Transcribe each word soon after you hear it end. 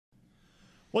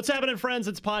What's happening, friends?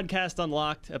 It's Podcast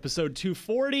Unlocked, episode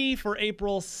 240 for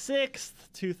April 6th,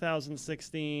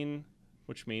 2016,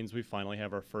 which means we finally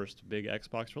have our first big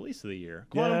Xbox release of the year,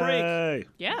 Quantum Break.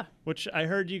 Yeah. Which I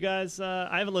heard you guys,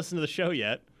 I haven't listened to the show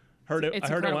yet. I heard it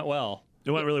incredible. went well.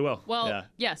 It went really well. Well, Yeah.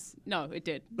 yes. No, it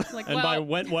did. Like, And well, by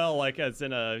went well, like as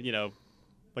in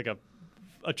like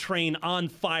a train on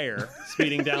fire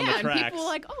speeding down yeah, the and tracks. people were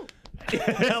like, oh,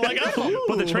 like, oh,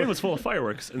 But the train was full of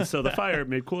fireworks, and so the fire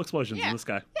made cool explosions yeah. in the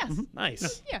sky. Yes.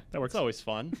 nice. Yeah. That works. It's always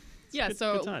fun. Yeah, good-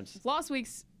 so good times. last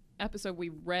week's episode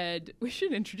we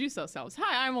should introduce ourselves.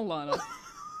 Hi, I'm Alana.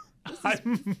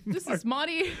 This is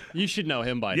Marty. You should know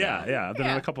him by now. Yeah, I've been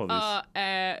on a couple of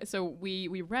these. So we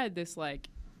read this like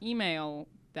email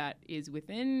that is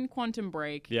within Quantum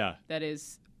Break. Yeah. That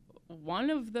is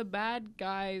one of the bad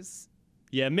guys.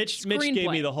 Yeah, Mitch gave me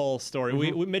Screenplay. the whole story.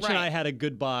 Mitch and Right. I had a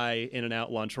goodbye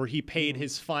In-N-Out lunch where he paid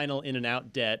his final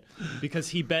In-N-Out debt because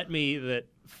he bet me that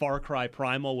Far Cry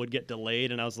Primal would get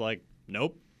delayed, and I was like,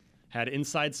 nope. Had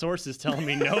inside sources telling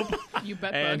me nope. You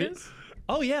bet And- burgers?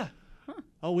 Oh, yeah.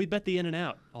 Oh, we bet the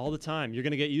In-N-Out all the time. You're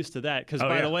going to get used to that because, Oh,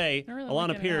 by yeah. the way, I really like Alana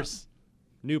In-N-Out. Pierce,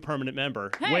 new permanent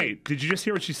member. Hey. Wait, did you just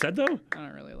hear what she said, though? I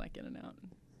don't really like In-N-Out.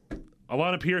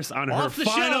 Alana Pierce on Off her the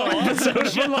final show. episode Off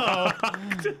of the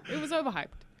Unlocked. It was overhyped.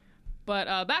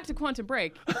 But back to Quantum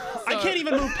Break. I can't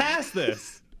even move past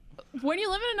this. When you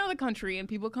live in another country and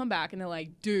people come back and they're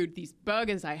like, dude, these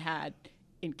burgers I had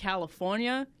in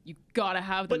California, you gotta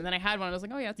have them. And then I had one, and I was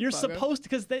like, oh yeah, it's a You're burger. supposed to,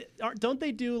 because don't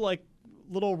they do like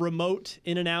little remote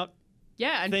In-N-Out?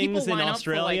 Yeah, and things people in line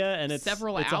Australia, up for, like, and it's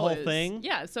several a hours. whole thing?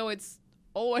 Yeah, so it's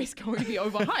always going to be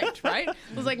overhyped, right?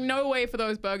 There's like no way for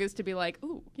those burgers to be like,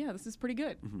 ooh, yeah, this is pretty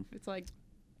good. It's like,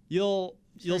 You'll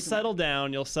very settle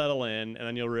down, you'll settle in, and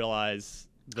then you'll realize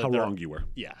that How they're- wrong you were.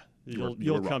 Yeah, You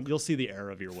you'll were wrong. you'll see the error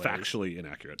of your ways. Factually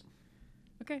inaccurate.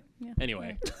 okay, yeah.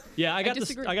 Anyway, yeah, I got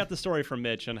disagree. I got the story from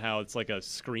Mitch on how it's like a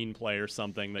screenplay or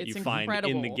something that It's you find in the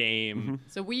incredible. game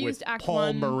So we with used Act Paul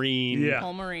 1, Marine Yeah.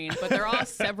 Paul Marine, but there are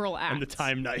several acts. and the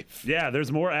time knife. Yeah,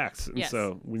 there's more acts, and Yes.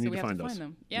 so we need to have find those.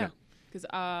 them. Yeah, because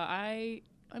I'm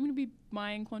gonna be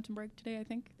buying Quantum Break today. I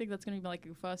think that's gonna be like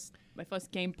my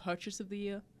first game purchase of the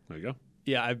year. There you go.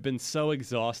 Yeah, I've been so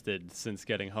exhausted since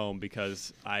getting home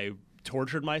because I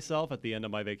tortured myself at the end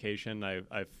of my vacation.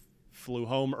 I flew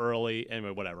home early.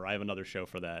 Anyway, whatever. I have another show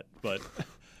for that. But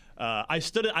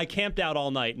I camped out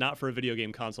all night, not for a video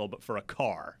game console, but for a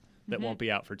car that won't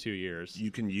be out for 2 years.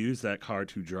 You can use that car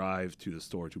to drive to the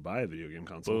store to buy a video game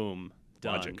console. Boom.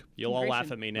 Done. Logic. You'll all laugh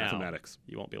Integration. at me now. Mathematics.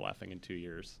 You won't be laughing in 2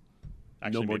 years.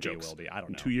 Actually, No more maybe you jokes. will be. I don't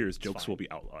In know. 2 years, It's jokes fine. will be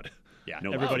outlawed. Yeah,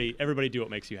 No everybody do what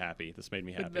makes you happy. This made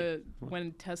me With happy.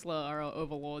 when Tesla are our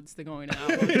overlords, they're going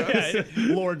out. Yeah,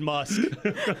 Lord Musk.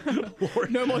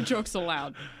 No more jokes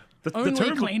allowed. The Only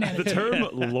term, clean the energy. term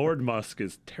Lord Musk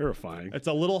is terrifying. It's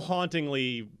a little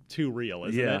hauntingly too real,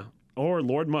 isn't Yeah. it? Or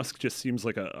Lord Musk just seems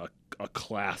like a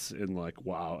class in like a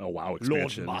WoW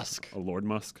expansion. Musk. A Lord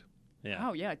Musk. Yeah.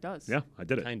 Oh yeah, it does. Yeah, I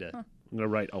did it. Kinda. I'm gonna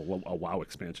write a WoW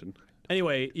expansion.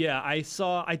 Anyway, yeah,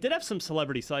 I did have some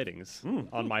celebrity sightings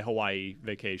on my Hawaii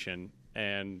vacation,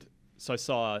 and so I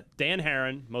saw Dan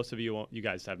Herron. Most of you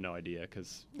guys have no idea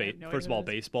because I have no first of idea all, who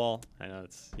that is. baseball. I know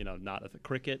it's not a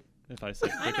cricket. If I say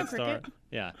I know cricket star, cricket.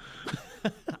 yeah,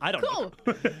 I don't Cool.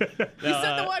 know. You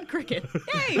said the word cricket.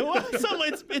 Hey. Well,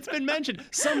 it's been mentioned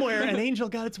somewhere. An angel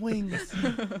got its wings.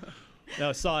 No,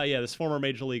 I saw this former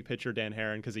major league pitcher Dan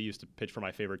Herron because he used to pitch for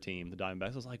my favorite team, the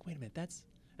Diamondbacks. I was like, wait a minute,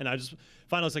 and I just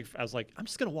finally I was like, I'm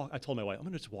just gonna walk. I told my wife, I'm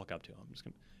gonna just walk up to him. I'm just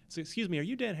gonna. So, excuse me, are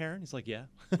you Dan Herron? He's like, yeah.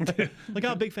 Like,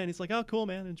 I'm a big fan. He's like, oh, cool,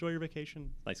 man. Enjoy your vacation.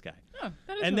 Nice guy. Oh,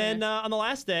 that is And really then nice. on the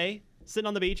last day, sitting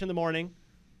on the beach in the morning,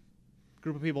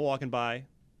 group of people walking by,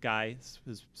 guy,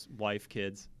 his wife,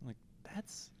 kids. I'm like, I think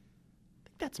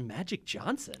that's Magic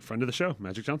Johnson. Friend of the show,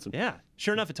 Magic Johnson. Yeah,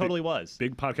 sure enough, it totally was.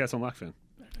 Big Podcast Unlocked fan.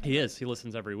 He is. He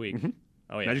listens every week.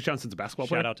 Oh yeah. Magic Johnson's a basketball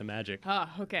player. Shout out to Magic.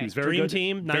 Okay. He's very Dream good.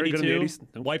 Team Very good in the 92. 80s.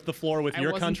 Nope. Wipe the floor with I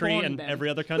your wasn't country born and then. every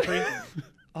other country.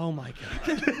 Oh my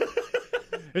god.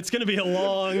 It's gonna be a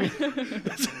long.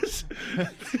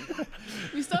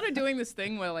 We started doing this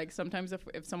thing where like sometimes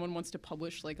if someone wants to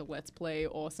publish like a let's play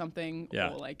or something Yeah.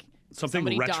 or like Something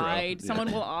somebody retro. died, Yeah.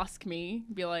 someone will ask me,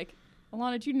 be like,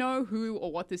 Alana, do you know who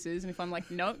or what this is? And if I'm like,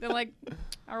 no, they're like,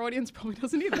 our audience probably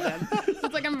doesn't either then. So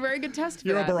it's like I'm a very good test for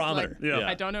You're a that. It's barometer. like, Yeah.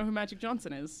 I don't know who Magic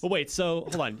Johnson is. Well, wait. So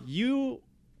hold on. You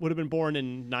would have been born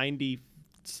in '93.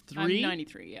 I'm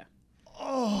 93, yeah.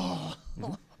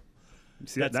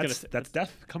 See, That's that's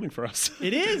death coming for us.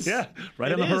 It is. Yeah,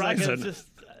 right It on the is. Like, it's horizon. just,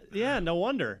 yeah, no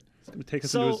wonder. It's going to take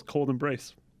us So- into his cold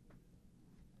embrace.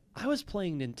 I was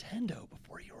playing Nintendo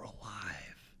before you were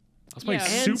alive. I was playing Yeah.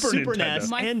 And Super Super Nintendo.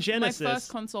 NES. And Genesis. My first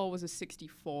console was a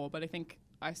 64, but I think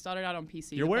I started out on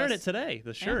PC. You're The wearing first- it today,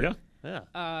 the shirt. Yeah.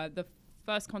 Yeah. The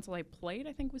first console I played,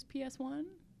 I think, was PS1.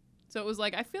 So it was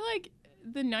like, I feel like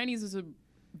the 90s was a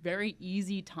very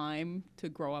easy time to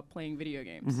grow up playing video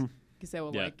games. Because they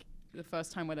were Yeah. like the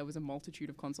first time where there was a multitude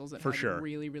of consoles that For had sure.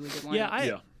 really, really good lineups.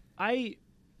 Yeah,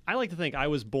 I like to think I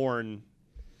was born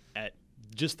at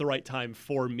just the right time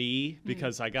for me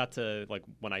because I got to, like,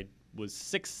 when I was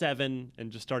 6, 7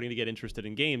 and just starting to get interested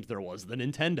in games, there was the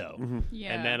Nintendo.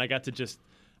 Yeah. And then I got to just,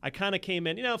 I kind of came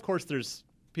in, of course there's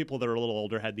people that are a little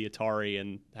older had the Atari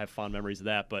and have fond memories of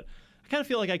that, but I kind of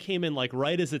feel like I came in like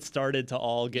right as it started to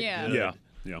all get Yeah. good. Yeah.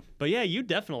 Yeah. But yeah, you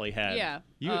definitely had.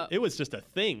 Yeah, It was just a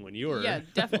thing when you were. Yeah,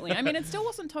 definitely. I mean, it still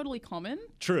wasn't totally common,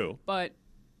 True. but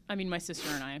I mean, my sister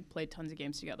and I played tons of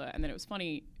games together. And then it was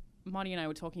funny, Marty and I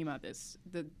were talking about this.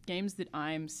 The games that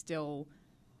I'm still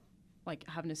like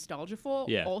have nostalgia for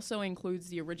Yeah. also includes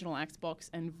the original Xbox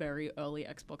and very early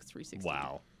Xbox 360.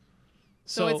 Wow.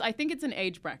 So it's, I think it's an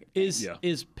age bracket thing. Yeah.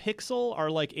 Is Pixel, are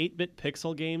like 8-bit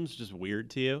Pixel games just weird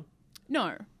to you?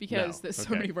 No, because No, there's so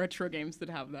okay. many retro games that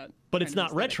have that. But it's kind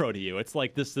of not aesthetic. retro to you. It's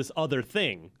like this other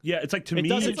thing. Yeah, it's like to It me.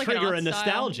 doesn't It's like an trigger a art style.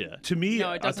 nostalgia. To me,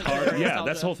 No, it doesn't Atari. trigger Yeah, nostalgia.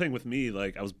 that's the whole thing with me.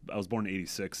 Like I was born in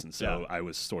 '86, and so Yeah. I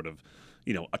was sort of,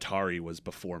 Atari was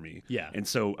before me. Yeah. and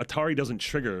so Atari doesn't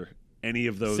trigger any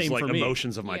of those Same like for me.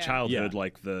 emotions of my Yeah. childhood, Yeah.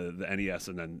 like the NES,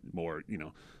 and then more,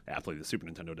 aptly the Super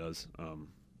Nintendo does.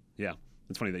 Yeah.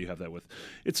 It's funny that you have that with.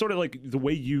 It's sort of like the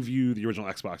way you view the original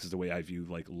Xbox is the way I view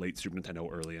like late Super Nintendo,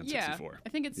 early N64. Yeah, I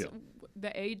think it's Yeah.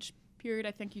 the age period.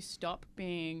 I think you stop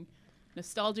being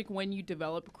nostalgic when you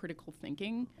develop critical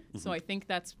thinking. Mm-hmm. So I think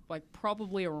that's like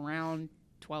probably around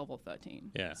 12 or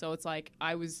 13. Yeah. So it's like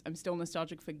I'm still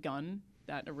nostalgic for Gun,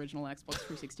 that original Xbox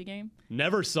 360 game.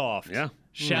 Neversoft. Yeah.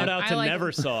 Shout out to I like-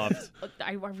 Neversoft.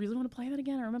 I really want to play that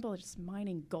again. I remember just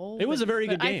mining gold. It was a very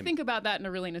but good game. I think about that in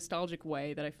a really nostalgic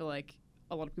way that I feel like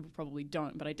a lot of people probably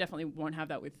don't, but I definitely won't have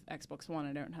that with Xbox One.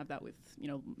 I don't have that with,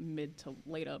 mid to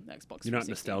later Xbox 360. You're not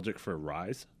nostalgic for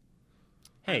Rise?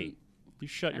 Hey, you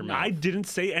shut your I'm mouth. I didn't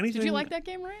say anything. Did you like that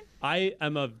game, Ryan? I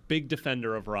am a big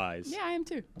defender of Rise. Yeah, I am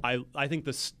too. I think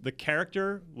the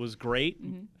character was great,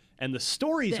 and the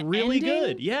story's The really ending?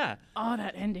 good. Yeah. Oh,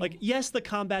 that ending. Like, yes, the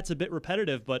combat's a bit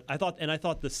repetitive, but I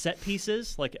thought the set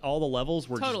pieces, like all the levels,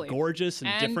 were Totally. just gorgeous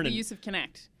and, different. the use of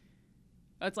Kinect.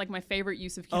 That's like my favorite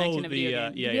use of Kinect in a video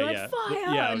game. yeah, You'd be yeah, like, yeah.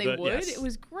 fire! Yeah, and they the- would. yes. It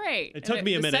was great. It took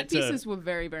me a the minute set to- pieces were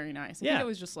very, very nice. I Yeah. think it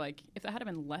was just like, if there had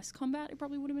been less combat, it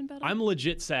probably would have been better. I'm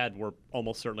legit sad we're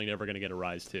almost certainly never going to get a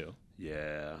Rise 2.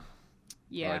 Yeah.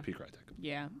 yeah. R.I.P. Crytek.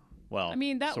 Yeah. Well, I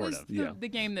mean, that sort was of. Yeah. the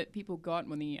game that people got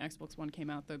when the Xbox One came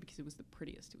out, though, because it was the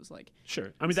prettiest. It was like,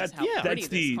 Sure. I mean, This is how pretty that's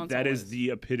this console that is is. the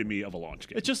epitome of a launch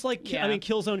game. It's just like Yeah.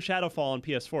 Killzone Shadowfall on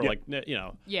PS4. Yeah. Like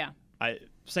yeah.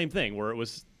 same thing where it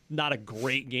was not a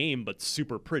great game but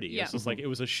super pretty. Yeah. It's just like it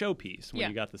was a showpiece when Yeah.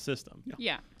 you got the system.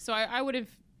 Yeah. So I would have.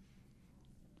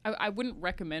 I wouldn't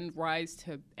recommend Rise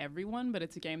to everyone, but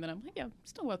it's a game that I'm like, yeah,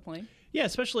 still worth playing. Yeah,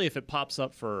 especially if it pops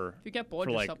up for. If you get bored,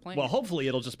 for just like, stop playing. well, hopefully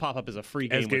it'll just pop up as a free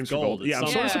game as games with for gold. gold. at Yeah, I'm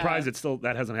some sort of Yeah. point. surprised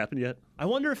that hasn't happened yet. I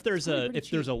wonder if there's Probably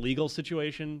pretty a legal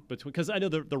situation between, because I know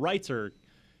the rights are,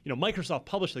 Microsoft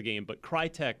published the game, but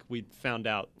Crytek, we found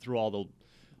out through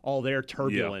all their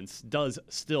turbulence, does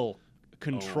still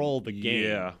control the game.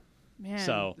 Yeah. Man,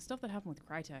 so- the stuff that happened with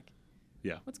Crytek.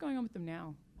 Yeah. What's going on with them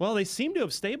now? Well, they seem to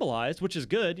have stabilized, which is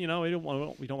good. We don't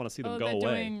want to see them Oh, go they're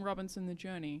away. doing Robinson the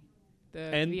Journey, the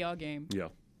And- VR game. Yeah.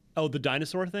 Oh, the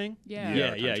dinosaur thing. Yeah. Yeah,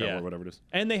 Time yeah, Travel yeah. Or whatever it is.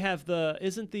 And they have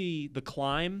isn't the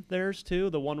climb theirs too?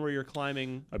 The one where you're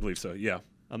climbing I believe so. Yeah.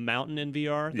 a mountain in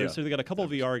VR. Yeah. So they got a couple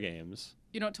VR games.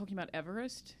 You're not talking about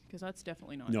Everest? Because that's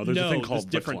definitely not. No, there's a thing called this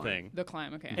The different Climb. thing. The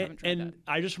Climb, okay. I haven't And, tried and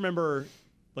I just remember,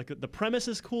 like the premise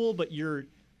is cool, but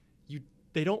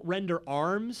they don't render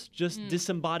arms, just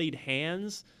disembodied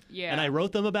hands. Yeah. And I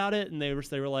wrote them about it, and they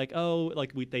were like, oh,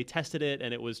 like they tested it,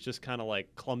 and it was just kind of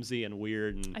like clumsy and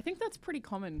weird. And I think that's pretty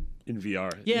common. In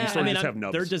VR. yeah, You sort of just have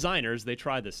they're nubs. designers. They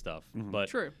try this stuff, but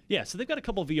True. Yeah, so they've got a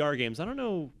couple VR games. I don't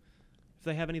know if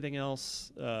they have anything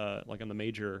else like on the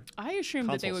major. I assumed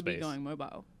that they console would be space. going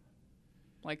mobile.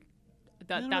 Like, I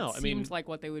that don't that know. I mean, seems like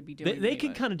what they would be doing. They to me, can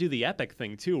but- kind of do the Epic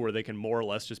thing too, where they can more or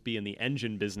less just be in the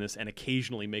engine business and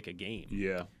occasionally make a game.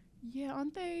 Yeah. Yeah,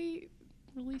 aren't they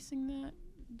releasing that?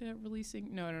 They're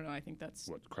releasing. No. I think that's.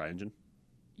 What, CryEngine?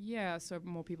 Yeah, so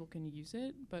more people can use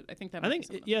it. But I think that. I might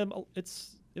think be something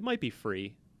it might be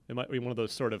free. It might be one of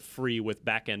those sort of free with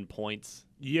back end points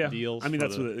Yeah. deals. I mean, for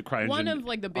that's the- what the CryEngine. one of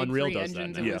like the big Unreal free does that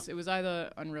engines. now. Yeah. It was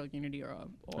either Unreal Unity or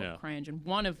Yeah. CryEngine.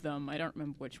 One of them, I don't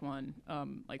remember which one.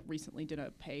 Like recently did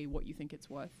a pay what you think it's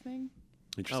worth thing.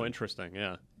 Interesting. Oh, interesting.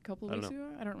 Yeah. a couple of I don't weeks know.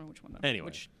 ago. I don't remember which one though. Anyway.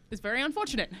 Which is very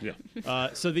unfortunate. Yeah.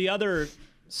 So the other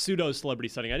pseudo celebrity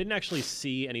sighting, I didn't actually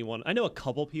see anyone. I know a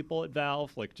couple people at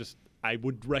Valve, like just I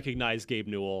would recognize Gabe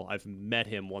Newell. I've met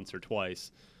him once or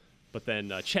twice. But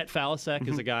then Chet Falasek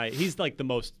is a guy. He's like the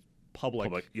most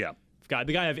public Yeah. guy,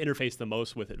 the guy I've interfaced the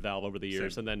most with at Valve over the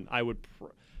years. Same. And then I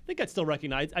think I'd still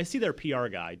recognize. I see their PR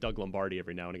guy, Doug Lombardi,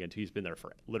 every now and again too. He's been there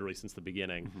for literally since the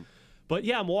beginning. But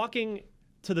yeah, I'm walking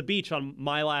to the beach on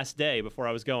my last day before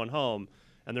I was going home,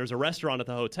 and there's a restaurant at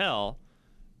the hotel,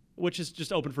 which is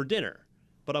just open for dinner.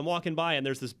 But I'm walking by, and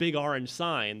there's this big orange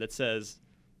sign that says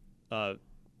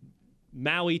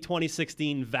Maui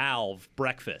 2016 Valve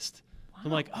Breakfast. Wow.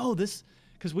 I'm like, oh, this,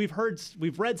 because we've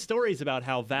read stories about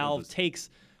how Valve takes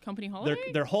Company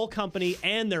holiday? their whole company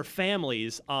and their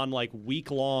families on like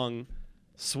week-long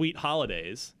sweet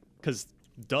holidays, because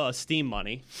Steam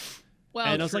money. Well,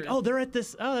 And I was like, true. oh, they're at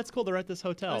this. Oh, that's cool. They're at this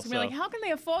hotel. I was gonna be like, how can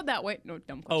they afford that? Wait, no,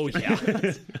 dumb Oh question.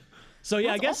 yeah. So yeah,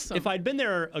 I That's guess awesome. if I'd been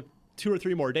there 2 or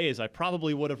 3 more days, I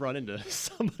probably would have run into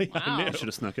somebody I Wow. knew. Should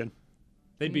have snuck in.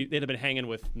 They'd have been hanging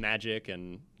with Magic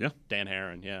and Yeah. Dan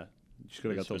Heron. Yeah, You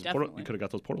could have got those. Definitely. You could have got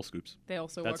those portal scoops. They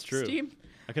also That's work true. for Steam.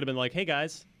 I could have been like, hey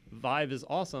guys, Vive is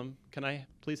awesome. Can I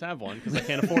please have one? Because I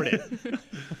can't afford it.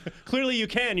 Clearly you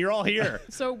can. You're all here.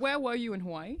 So where were you in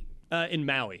Hawaii? In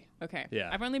Maui. Okay. Yeah.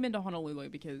 I've only been to Honolulu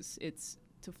because it's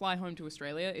to fly home to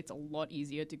Australia. It's a lot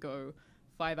easier to go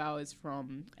 5 hours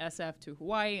from SF to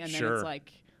Hawaii, and then Sure. it's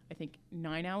like I think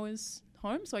 9 hours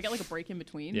home. So I get like a break in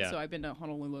between. Yeah. So I've been to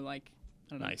Honolulu like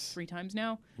I don't know Nice. 3 times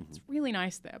now. It's really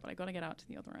nice there, but I got to get out to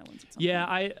the other islands. At some Yeah,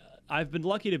 point. I've been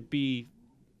lucky to be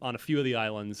on a few of the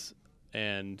islands,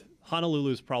 and Honolulu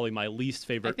is probably my least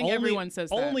favorite. I think everyone says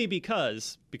that. only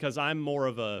because I'm more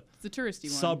of a It's a touristy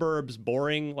one. suburbs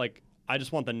boring. Like I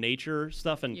just want the nature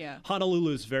stuff, and Yeah.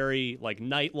 Honolulu is very like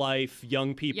nightlife,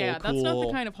 young people, Yeah, cool. that's not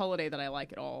the kind of holiday that I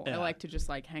like at all. Yeah. I like to just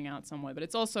like hang out somewhere, but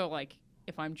it's also like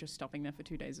if I'm just stopping there for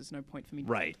 2 days, there's no point for me. To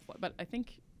Right. fly. But I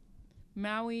think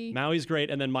Maui. Maui's great,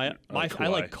 and then I like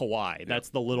Kauai. Kauai. That's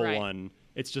the little Right. one.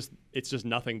 It's just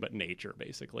nothing but nature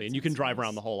basically, and you can drive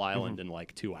around the whole island Mm-hmm. in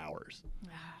like 2 hours.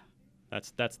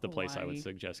 That's the place I would Hawaii.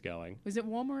 suggest going. Was it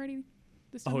warm already?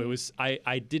 This Oh, time? it was.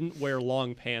 I didn't wear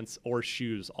long pants or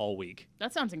shoes all week,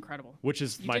 That sounds incredible. which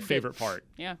is You my did good. favorite part.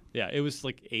 Yeah. Yeah, it was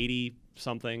like 80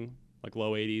 something, like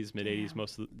low 80s, mid 80s Damn.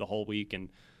 most of the whole week, and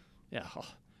yeah,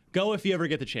 go if you ever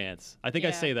get the chance. I think I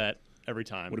Yeah. say that every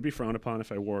time. Would it be frowned upon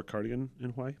if I wore a cardigan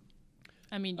in Hawaii?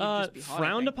 I mean, you'd just be hot, I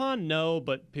frowned think. upon? No,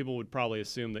 but people would probably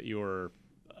assume that you were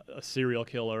a serial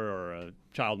killer or a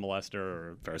child molester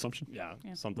or Fair assumption. Yeah.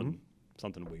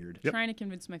 something weird. Yep. Trying to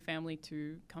convince my family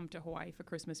to come to Hawaii for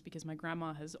Christmas because my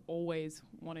grandma has always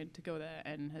wanted to go there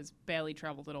and has barely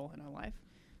traveled at all in her life.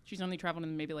 She's only traveled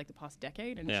in maybe like the past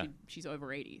decade, and Yeah. she's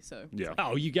over 80. So Yeah.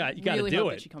 Oh, you got to really do hope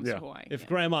it. that she comes Yeah. to Hawaii. If yeah.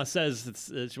 grandma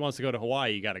says she wants to go to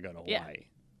Hawaii, you got to go to Hawaii. Yeah.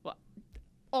 Well,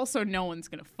 also, no one's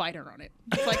gonna fight her on it.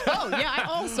 It's like, oh yeah, I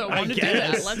also I want to do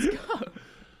that. guess. Let's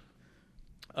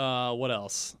go. What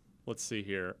else? Let's see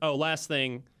here. Oh, last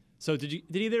thing. So did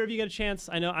either of you get a chance?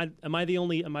 I know. Am I the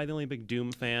only big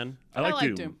Doom fan? I like like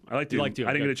Doom. Doom. I like Doom. like Doom,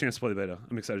 I didn't good. get a chance to play the beta.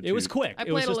 I'm excited. It was quick. I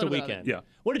It was played a just a little bit of weekend. it. Yeah.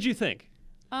 What did you think?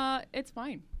 It's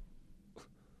fine.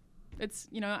 It's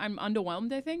I'm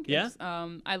underwhelmed. I think. Yeah? It's,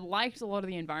 I liked a lot of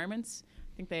the environments.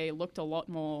 I think they looked a lot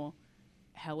more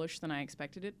hellish than I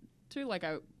expected it to. Like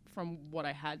from what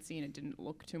I had seen, it didn't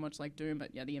look too much like Doom.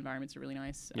 But yeah, the environments are really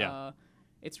nice. Yeah.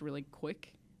 It's really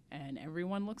quick, and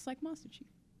everyone looks like Master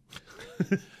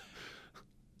Chief.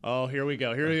 Oh, here we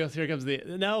go. Here comes the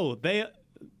no. They.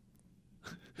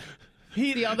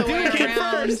 He, The other Doom way came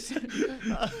around.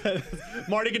 first.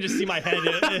 Marty can just see my head.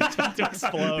 It's about to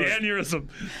explode. The aneurysm.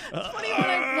 Funny,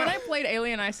 when I played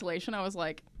Alien Isolation, I was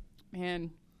like,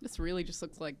 man, this really just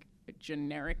looks like a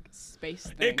generic space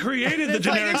thing. It created the It's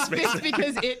like generic it space. fits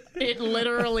because it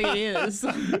literally is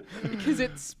because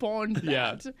it spawned that.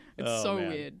 Yeah. It's Oh, so man.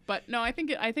 weird. But no, I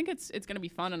think it's going to be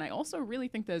fun, and I also really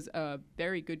think there's a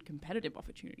very good competitive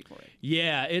opportunity for it.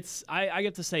 Yeah, I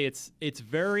get to say it's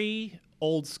very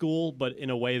old school, but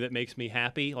in a way that makes me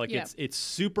happy. Like Yeah. it's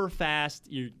super fast.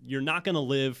 You're not gonna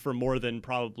live for more than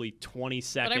probably 20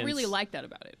 seconds. But I really like that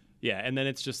about it. Yeah, and then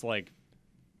it's just like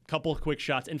a couple of quick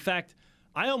shots. In fact,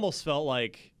 I almost felt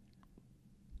like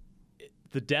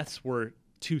the deaths were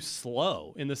too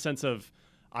slow in the sense of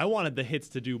I wanted the hits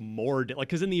to do more. Like,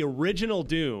 because in the original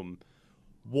Doom,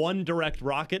 one direct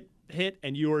rocket hit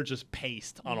and you were just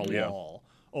paced on a Yeah. wall,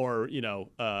 or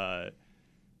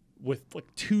with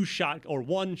like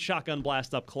one shotgun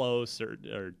blast up close, or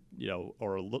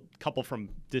or a couple from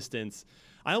distance.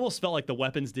 I almost felt like the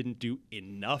weapons didn't do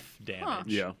enough damage.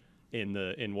 Yeah.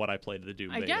 in what I played the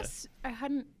Doom I beta. guess I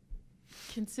hadn't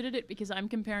considered it because I'm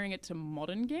comparing it to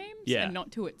modern games Yeah. and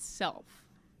not to itself.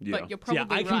 Yeah. But you're probably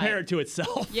I right. compare it to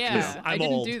itself. 'cause Yeah, I I'm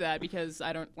didn't old. do that because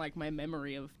I don't like my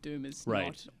memory of Doom is Right.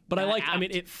 not. But I that liked. I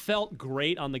mean, apt. it felt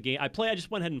great on the game. I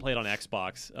just went ahead and played on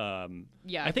Xbox.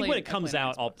 Yeah, I think when it I comes played on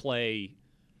out, I'll Xbox. play.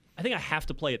 I think I have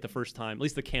to play it the first time, at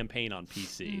least the campaign on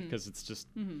PC, Mm-hmm. because it's just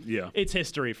Yeah. it's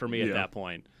history for me at Yeah. that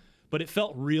point. But it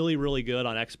felt really, really good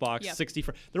on Xbox Yep. 60.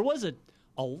 There was a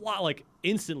lot, like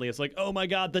instantly. It's like, oh my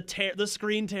god, the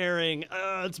screen tearing,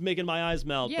 it's making my eyes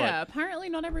melt. Yeah, But apparently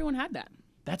not everyone had that.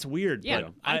 that's weird. Yeah,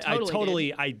 but I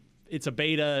totally it's a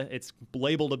beta. It's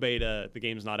labeled a beta. The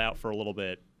game's not out for a little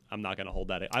bit. I'm not going to hold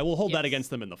that. I will hold that Yes. against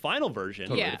them in the final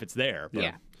version Yeah. if it's there. But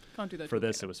Yeah, can't do that for to a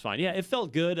this, beta. it was fine. Yeah, it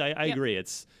felt good. I Yep. agree.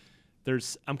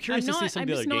 I'm curious to see some I'm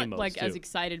of the just other not game modes like too. as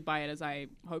excited by it as I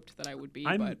hoped that I would be.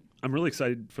 I'm but really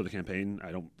excited for the campaign.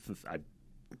 I don't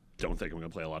think I'm going to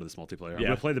play a lot of this multiplayer. I'm Yeah.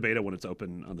 going to play the beta when it's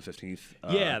open on the 15th.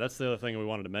 Yeah, that's the other thing we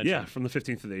wanted to mention. Yeah, from the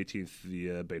 15th to the 18th,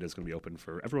 the beta is going to be open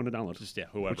for everyone to download. Just,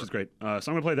 whoever. Which is great. So I'm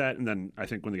going to play that, and then I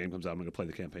think when the game comes out, I'm going to play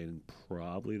the campaign, and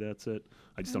probably that's it.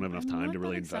 I just don't have enough I'm time not to that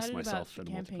really invest excited myself about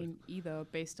in the multiplayer. campaign either,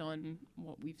 based on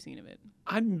what we've seen of it.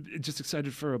 I'm just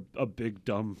excited for a big,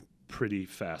 dumb, pretty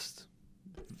fast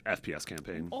FPS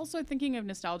campaign. Also, thinking of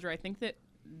nostalgia, I think that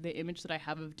the image that I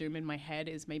have of Doom in my head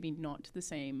is maybe not the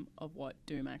same of what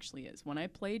Doom actually is. When I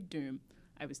played Doom,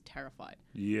 I was terrified.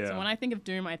 Yeah. So when I think of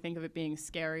Doom, I think of it being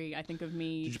scary. I think of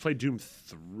me Did you play Doom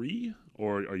 3,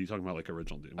 or are you talking about like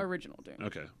original Doom? original Doom.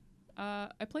 Okay.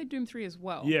 I played Doom 3 as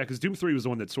well. Yeah, because Doom 3 was the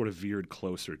one that sort of veered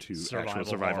closer to Survival actual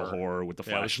survival horror. horror with the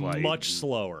Yeah, it was flashlight. much and-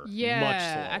 slower. Yeah, much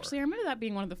slower. actually, I remember that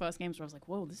being one of the first games where I was like,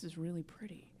 "Whoa, this is really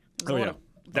pretty." There was Oh a lot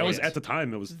yeah, of that was vent- at the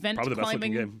time. It was vent probably the best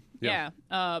climbing. looking game. Yeah.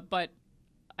 But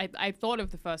I thought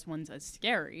of the first ones as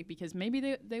scary because maybe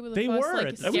they were the They first were. like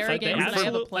It was scary like games that I ever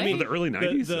absolute- played. I mean, the early the,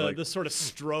 90s. the, like, the sort of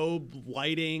strobe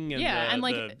lighting and Yeah, the, and,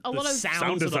 like, the, a the lot of sounds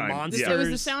Sound of the design. monsters. Yeah. It was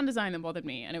the sound design that bothered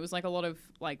me, and it was like a lot of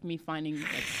like me finding like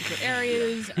secret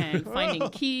areas and finding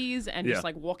keys and Yeah. just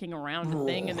like walking around the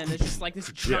thing, and then there's just like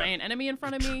this giant enemy in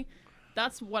front of me.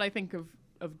 That's what I think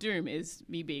of Doom is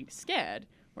me being scared,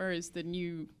 whereas the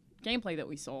new gameplay that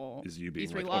we saw Is you being,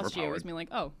 E3 like, last year overpowered. was me like,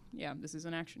 oh yeah, this is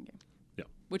an action game. Yeah.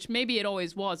 Which maybe it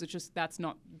always was. It's just that's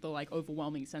not the like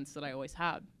overwhelming sense that I always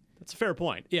had. That's a fair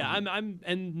point. Yeah,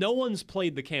 and no one's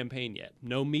played the campaign yet.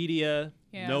 No media,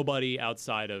 Yeah. nobody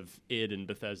outside of id and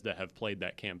Bethesda have played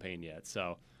that campaign yet.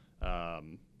 So,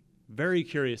 very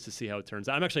curious to see how it turns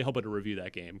out. I'm actually hoping to review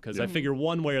that game because I figure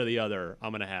one way or the other,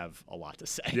 I'm gonna have a lot to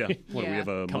say. yeah. What, Yeah. we have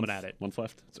a Coming month, at it. month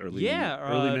left. It's early. yeah.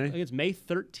 Early I May. think it's May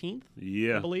 13th, I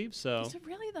Yeah. believe. So. Is it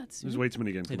really that soon? There's way too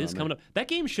many games. It is coming up. That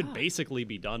game should basically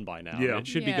be done by now. Yeah. It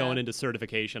should be Yeah. going into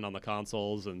certification on the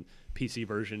consoles, and PC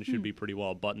version should be pretty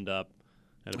well buttoned up.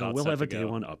 And about We'll set have a to day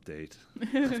go. one update.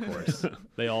 Of course.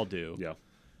 They all do. Yeah.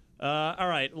 All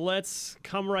right, let's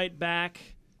come right back.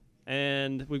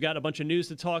 And we've got a bunch of news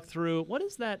to talk through. What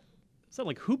is that? Is that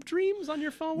like Hoop Dreams on your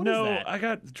phone? What is No, that? I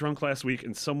got drunk last week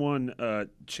and someone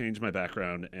changed my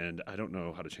background, and I don't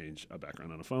know how to change a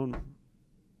background on a phone. Do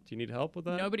you need help with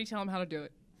that? Nobody tell him how to do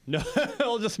it. No,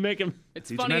 I'll just make him. It's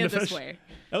Teach a funnier man to this fish. way.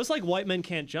 That was like White Men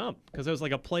Can't Jump because it was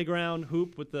like a playground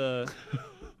hoop with the.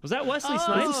 Was that Wesley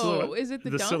Snipes? Oh, is it the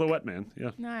dunk? Silhouette Man?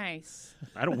 Yeah. Nice.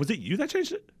 I don't. Was it you that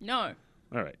changed it? No,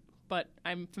 All right. but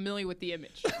I'm familiar with the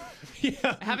image. Yeah,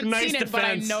 I haven't nice seen it, but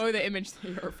I defense. know the image that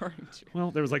you're referring to. Well,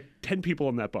 there was like 10 people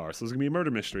in that bar, so there's gonna be a murder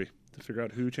mystery to figure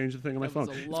out who changed the thing on my That was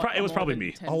phone. a It's lot it was more probably than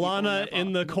me 10 people Alana that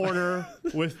in bar. the corner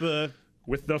with the.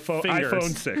 with the Fingers.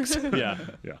 iPhone 6. Yeah.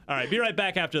 Yeah. All right, be right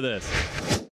back after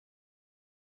this.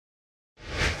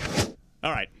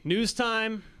 All right, news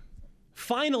time.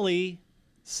 Finally,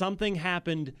 something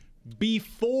happened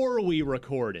before we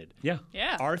recorded. Yeah.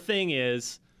 Yeah. Our thing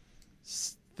is,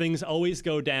 things always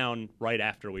go down right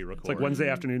after we record. It's like Wednesday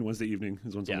afternoon, Wednesday evening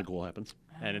is when something Yeah. cool happens.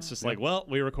 And it's just like, well,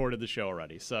 we recorded the show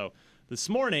already. So this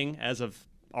morning, as of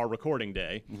our recording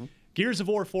day, Gears of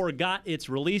War 4 got its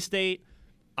release date.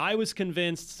 I was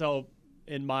convinced. So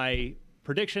in my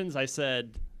predictions, I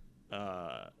said,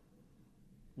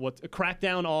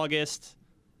 Crackdown August,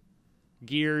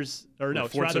 Gears, or no,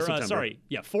 it's Forza rather, September. sorry,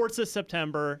 yeah, Forza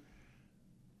September,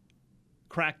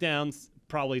 Crackdown's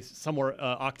probably somewhere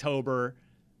October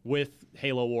with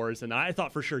Halo Wars, and I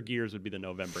thought for sure Gears would be the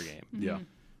November game. Yeah.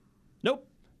 Nope.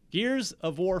 Gears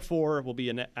of War 4 will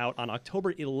be out on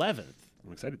October 11th.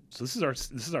 I'm excited. So this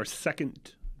is our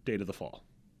second date of the fall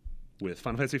with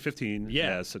Final Fantasy 15.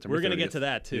 Yeah, as September we're gonna get 30th. to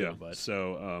that too, Yeah. but-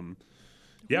 So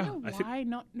Yeah, yeah, why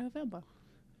not November?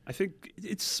 I think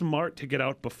it's smart to get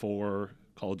out before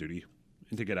Call of Duty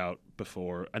and to get out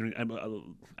before. I mean,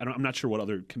 I'm not sure what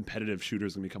other competitive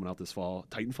shooters are going to be coming out this fall.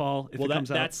 Titanfall, if it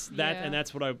comes out. And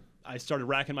that's what I started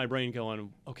racking my brain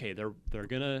going, okay, they're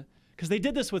gonna, because they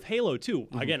did this with Halo too.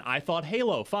 Again, I thought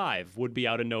Halo 5 would be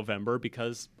out in November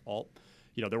because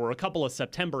there were a couple of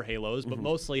September Halos, but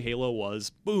mostly Halo was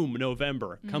boom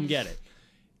November, come get it.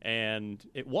 And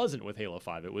it wasn't with Halo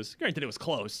 5. It was, granted, it was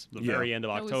close, the very end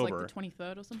of That was October. like the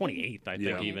 23rd or something. 28th, I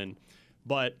think, even.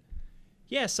 But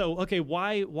yeah, so okay,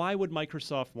 why would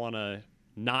Microsoft want to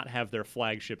not have their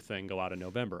flagship thing go out in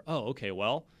November? Oh, okay,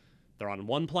 well, they're on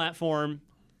one platform.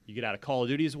 You get out of Call of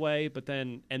Duty's way, but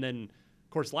then of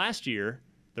course last year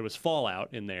there was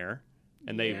Fallout in there,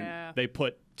 and they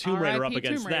put Tomb Raider up R.I.P.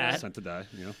 against Tomb Raider. that. Sent to die.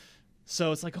 Yeah.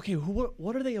 So it's like, okay,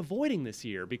 what are they avoiding this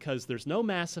year? Because there's no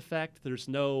Mass Effect, there's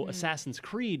no Assassin's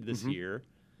Creed this year.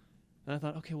 And I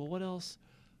thought, okay, well, what else?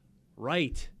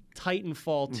 Right.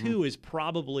 Titanfall 2 is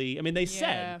probably, I mean, they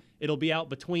said it'll be out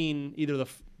between either the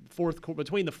fourth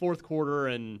quarter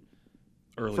and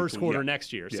Early first quarter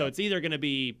next year. So Yeah. it's either going to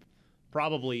be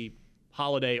probably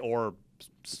holiday or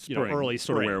early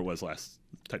sort of spring. where it was last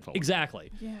Titanfall.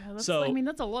 Exactly. Yeah, that's, So- I mean,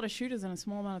 that's a lot of shooters in a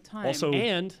small amount of time. Also-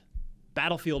 And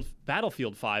Battlefield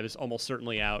 5 is almost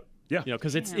certainly out. Yeah.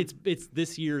 Because it's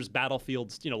this year's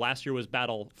Battlefield's. Last year was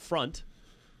Battlefront.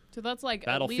 so that's like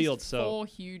Battlefield, at least so- 4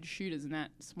 huge shooters in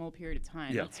that small period of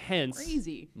time. Yeah. That's Hence,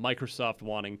 crazy. Microsoft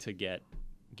wanting to get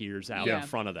Gears out Yeah. in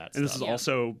front of that And stuff. this is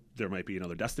also, there might be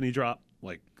another Destiny drop,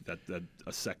 like that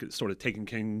a second sort of Taken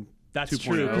King. That's 2.0,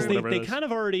 true, because whatever they it is. kind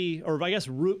of already, or I guess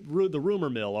the rumor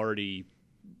mill already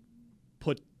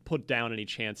put down any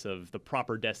chance of the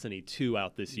proper Destiny 2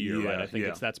 out this year, right? Yeah, I think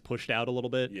yeah. that's pushed out a little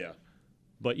bit. Yeah.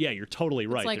 But yeah, you're totally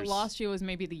right. It's like There's- last year was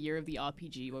maybe the year of the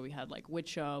RPG where we had like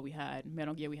Witcher, we had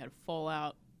Metal Gear, we had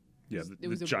Fallout. Yeah, It the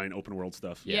was a- giant open world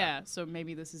stuff. Yeah. So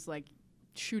maybe this is like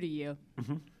shooter year.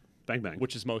 Bang bang.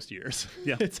 which is most years.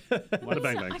 Yeah. A lot of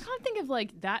bang I bangs. can't think of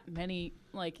like that many.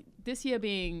 Like this year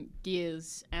being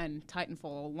Gears and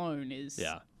Titanfall alone is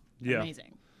Yeah. Yeah.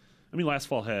 amazing. I mean, last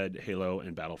fall had Halo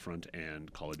and Battlefront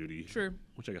and Call of Duty. True.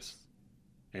 Which I guess,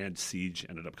 and Siege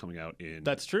ended up coming out in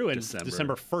That's true. And December.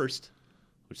 December 1st.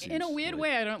 Which In a seems weird late.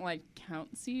 way, I don't like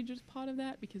count Siege as part of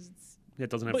that because it's. Yeah, it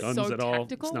doesn't have But guns so at all.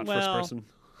 tactical? It's not Well, first person.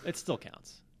 It still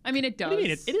counts. I mean, it does. What do you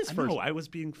mean? It is I first. know, I was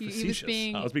being He was facetious.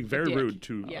 being I was being a very dick. rude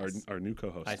to Yes. our new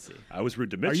co-host. I see. I was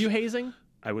rude to Mitch. Are you hazing?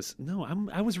 I was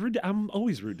I was rude. I'm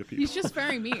always rude to people. He's just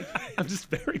very mean. I'm just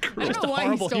very I cruel. don't Just a know why he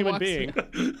horrible still human walks being.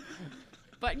 here.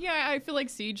 But yeah, I feel like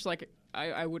Siege, like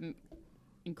I wouldn't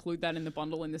include that in the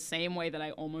bundle in the same way that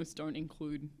I almost don't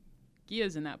include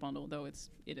Gears in that bundle, though it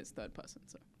is third person,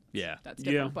 so Yeah. that's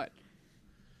different. Yeah. But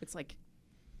it's like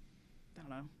I don't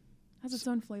know, has its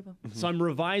own flavor. So I'm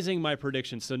revising my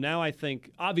prediction. So now I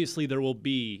think, obviously, there will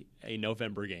be a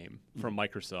November game from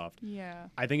Microsoft. Yeah.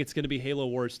 I think it's going to be Halo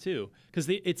Wars 2. Because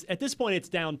it's at this point, it's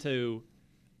down to,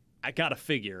 I got to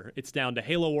figure, it's down to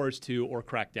Halo Wars 2 or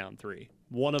Crackdown 3.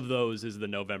 One of those is the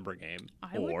November game.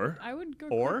 I would go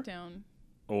or- Crackdown.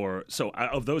 Or so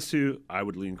of those two, I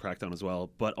would lean Crackdown as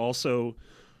well. But also,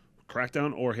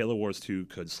 Crackdown or Halo Wars 2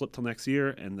 could slip till next year.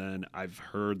 And then I've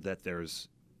heard that there's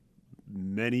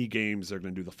many games that are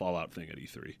going to do the Fallout thing at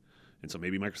E3. And so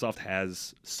maybe Microsoft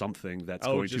has something that's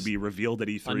going to just be revealed at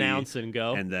E3. Announce and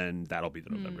go. And then that'll be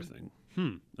the November thing.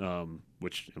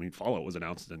 Which, I mean, Fallout was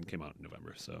announced and came out in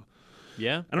November. So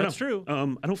Yeah, I don't that's know.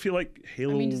 true. I don't feel like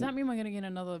Halo. I mean, does that mean we're gonna get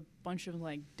another bunch of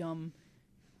like dumb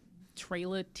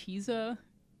trailer teaser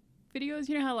videos?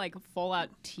 You know how like Fallout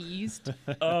teased?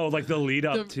 Oh, like the lead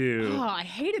up to. Oh, I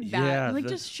hated that. Yeah, like, the-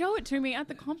 just show it to me at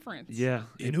the conference. Yeah.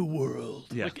 In a world.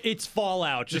 Yeah. Like, it's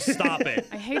Fallout. Just stop it.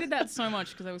 I hated that so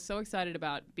much because I was so excited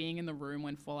about being in the room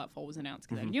when Fallout 4 was announced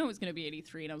because I knew it was going to be at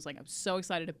E3 and I was like, I'm so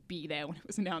excited to be there when it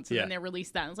was announced. And Yeah. then they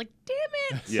released that and I was like,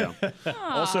 damn it. Yeah.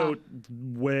 Ah. Also,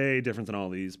 way different than all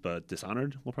these, but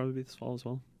Dishonored will probably be this fall as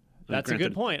well. That's a good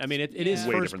Granted, point. I mean, it is Yeah.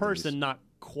 Way first different than person, these. not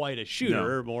quite a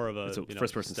shooter, more of a, It's a you know,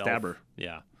 first-person stealth. stabber.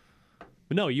 Yeah.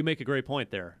 But no, you make a great point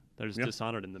there. There's Yeah.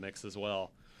 Dishonored in the mix as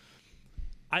well.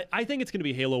 I think it's going to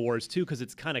be Halo Wars 2 because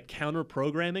it's kind of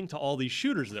counter-programming to all these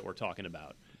shooters that we're talking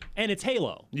about. And it's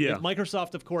Halo. Yeah.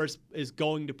 Microsoft, of course, is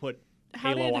going to put How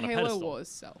Halo did on a Halo pedestal. Wars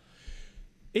sell?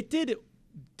 It did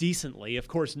decently, of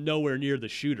course, nowhere near the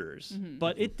shooters,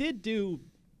 but it did do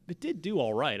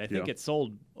all right. I think Yeah. it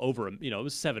sold over, it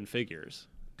was 7 figures.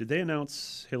 Did they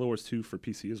announce Halo Wars 2 for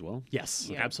PC as well? Yes,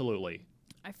 Yeah. absolutely.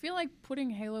 I feel like putting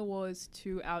Halo Wars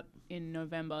 2 out in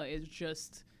November is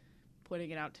just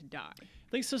putting it out to die.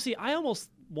 I think so. See, I almost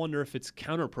wonder if it's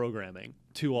counter-programming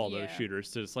to all those Yeah.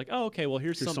 shooters. To it's like, oh, okay, well,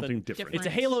 here's Here's something different. different. It's a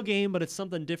Halo game, but it's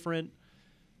something different.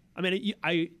 I mean,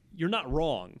 you're not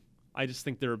wrong, I just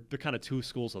think they're kind of two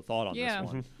schools of thought on Yeah,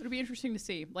 this one. it'll be interesting to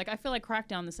see. Like, I feel like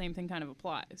Crackdown, the same thing kind of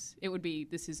applies. It would be,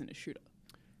 this isn't a shooter.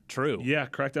 True. Yeah,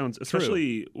 Crackdown's,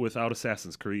 especially without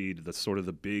Assassin's Creed, that's sort of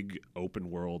the big open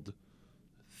world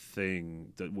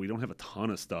thing that we don't have a ton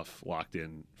of stuff locked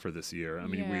in for this year. I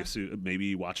mean, we Yeah. assume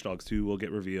maybe Watch Dogs 2 will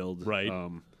get revealed, Right.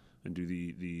 And do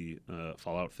the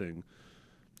Fallout thing.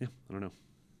 Yeah, I don't know.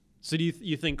 So do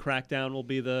you think Crackdown will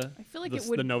be the I feel like the, it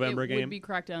would, the November it game? would be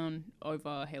Crackdown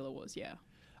over Halo Wars, yeah.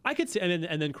 I could see, and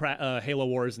then Halo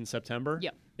Wars in September.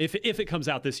 Yep. If it comes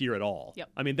out this year at all. Yep.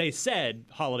 I mean, they said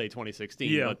holiday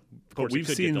 2016. Yeah, but of course it we've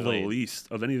could seen get the delayed. least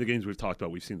of any of the games we've talked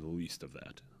about. We've seen the least of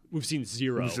that. We've seen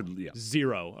zero, Yeah.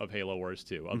 zero of Halo Wars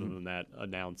 2, other than that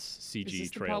announced CG Is this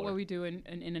the trailer. part where we do an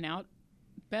in and out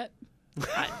bet?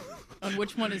 On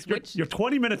which one is which? You're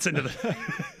 20 minutes into the.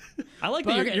 I like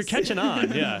that you're Burgers. catching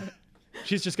on. Yeah.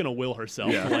 She's just gonna will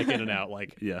herself Yeah. to like In and Out.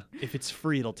 Like, Yeah. if it's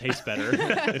free, it'll taste better.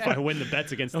 If I win the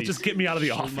bets against They'll these, just get me out of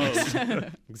the office.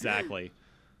 exactly.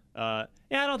 Yeah,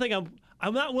 I don't think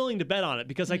I'm not willing to bet on it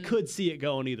because I could see it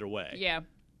going either way. Yeah.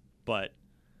 But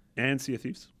And Sea of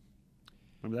Thieves.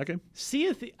 Remember that game?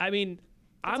 I mean,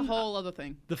 That's I'm a whole other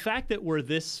thing. the fact that we're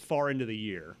this far into the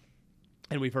year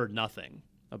and we've heard nothing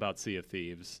about Sea of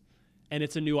Thieves, and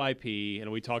it's a new IP,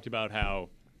 and we talked about how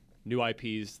new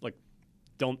IPs like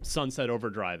don't Sunset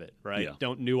Overdrive it, right? Yeah.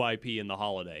 Don't new IP in the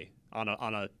holiday on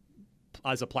a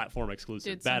as a platform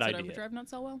exclusive. Did Bad Sunset idea. Overdrive not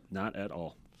sell well? Not at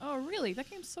all. Oh, really? That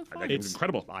game's so fun. That game's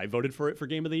incredible. I voted for it for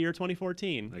Game of the Year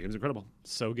 2014. That game's incredible.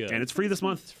 So good. And it's free this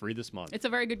month. It's free this month. It's a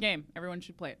very good game. Everyone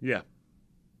should play it. Yeah.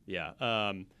 Yeah.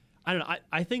 I don't know.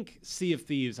 I think Sea of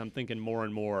Thieves, I'm thinking more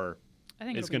and more I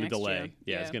think is it'll be going to next delay.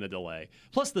 year. Yeah, it's going to delay.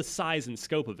 Plus the size and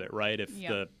scope of it, right? If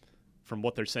Yeah. from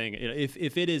what they're saying,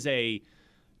 if it is a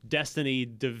Destiny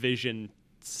Division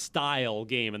style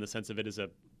game in the sense of it is a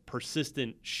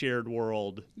persistent shared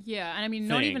world, Yeah, and I mean,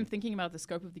 not thing. even thinking about the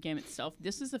scope of the game itself,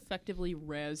 this is effectively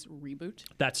Rare's reboot.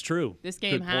 that's true. This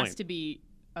game Good has point. to be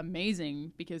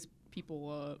amazing because people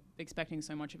are expecting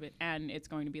so much of it, and it's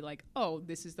going to be like, oh,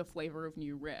 this is the flavor of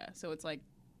new Rare. So it's like,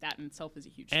 that in itself is a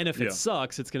huge And if Yeah. it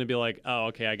sucks, it's going to be like, oh,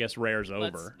 okay, I guess Rare's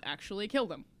Let's over. actually kill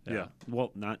them. Yeah.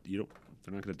 Well, they're not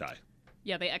going to die.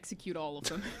 Yeah, they execute all of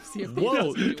them. See if they Whoa!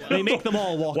 doesn't do well. They make them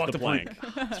all walk, Walk the the plank.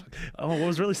 Oh, what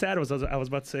was really sad was I was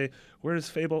about to say, where does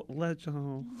Fable Legend?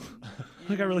 Oh.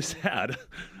 I got really sad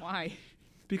Why?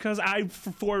 because I,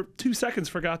 for 2 seconds,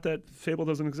 forgot that Fable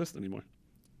doesn't exist anymore.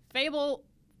 Fable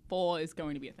 4 is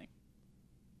going to be a thing.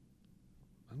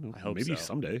 I don't know. I hope Maybe so.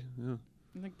 someday. Yeah.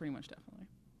 I think pretty much definitely.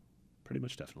 Pretty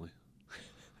much, definitely.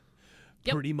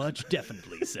 Yep. Pretty much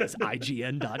definitely, says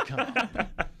IGN.com.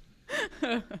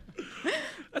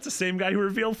 That's the same guy who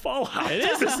revealed Fallout. It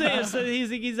is the same. So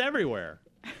he's everywhere.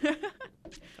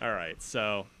 All right,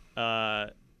 so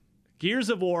Gears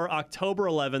of War, October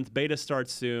 11th. Beta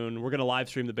starts soon. We're going to live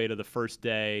stream the beta the first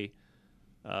day.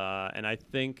 And I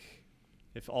think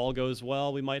if all goes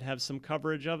well, we might have some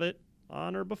coverage of it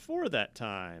on or before that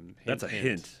time. That's a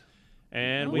hint.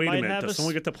 And we Wait a might minute. have Does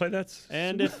someone get to play that?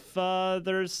 and if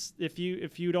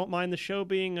if you don't mind the show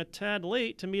being a tad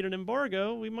late to meet an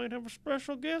embargo, we might have a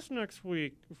special guest next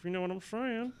week. If you know what I'm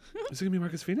saying. Is it gonna be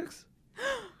Marcus Phoenix?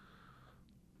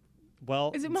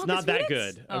 Well, Is it it's Marcus not that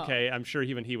Phoenix? good. Oh. Okay, I'm sure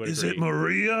even he would Is agree. it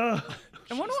Maria?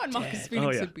 I wonder what Marcus dead. Phoenix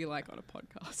Oh, yeah. would be like on a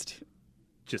podcast.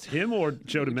 Just him or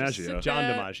Joe Just sit DiMaggio? John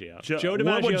Uh, DiMaggio. Joe DiMaggio.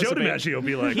 What would Joe is a man- DiMaggio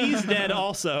be like? He's dead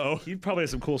also. He'd probably have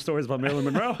some cool stories about Marilyn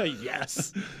Monroe.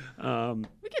 Yes.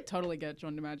 We could totally get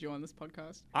John DiMaggio on this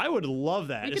podcast. I would love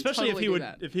that, We could especially totally do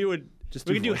that. if he would Just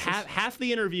we do could do voices. half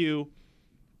the interview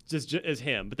just as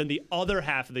him, but then the other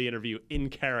half of the interview in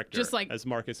character Just like- as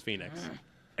Marcus Phoenix.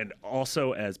 And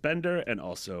also as Bender, and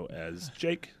also as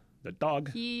Jake, the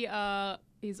dog. He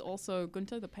is also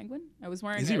Gunter the Penguin. I was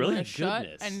wearing Is he really? a shirt,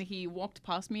 Goodness. and he walked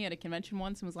past me at a convention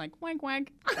once and was like, wank,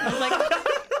 wank. I was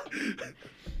like,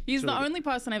 he's the only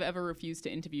person I've ever refused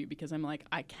to interview because I'm like,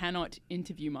 I cannot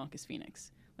interview Marcus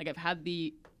Phoenix. Like, I've had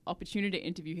the opportunity to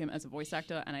interview him as a voice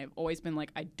actor, and I've always been like,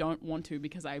 I don't want to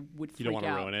because I would freak You don't want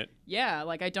to out. ruin it. Yeah,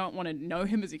 like, I don't want to know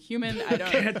him as a human. I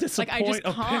don't. Can't disappoint like, I just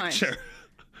a can't. picture.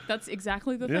 That's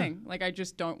exactly the Yeah. thing. Like, I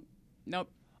just don't. Nope.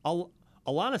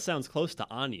 Alana sounds close to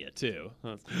Anya too,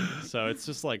 so it's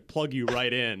just like plug you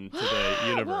right in to the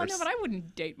universe. Well, no, but I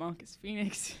wouldn't date Marcus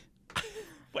Phoenix.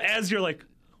 As you're like,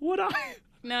 would I?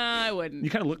 Nah, I wouldn't. You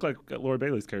kind of look like Laura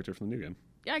Bailey's character from the new game.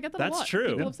 Yeah, I get that That's a lot. true.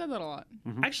 People have said that a lot.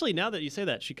 Actually, now that you say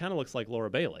that, she kind of looks like Laura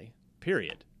Bailey.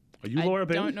 Period. Are you Laura I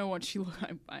Bailey? don't know what she looks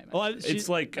like. Oh, It's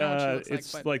like I know what she looks like,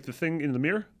 it's but- like the thing in the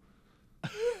mirror.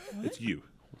 It's you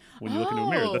when you look into a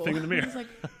mirror. The thing in the I mirror. was like,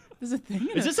 there's a thing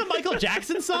in Is it. this a Michael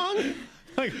Jackson song?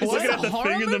 Like, Looking at the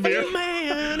thing in the mirror.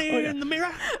 Man in the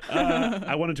mirror.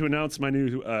 I wanted to announce my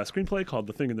new screenplay called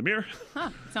The Thing in the Mirror. Huh,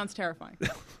 sounds terrifying.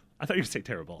 I thought you were going to say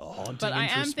terrible. But I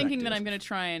am thinking that I'm going to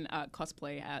try and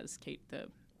cosplay as Kate, the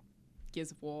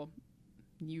Gears of War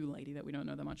new lady that we don't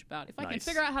know that much about. If I can Nice.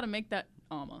 figure out how to make that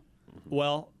armor.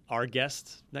 Well, our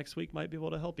guest next week might be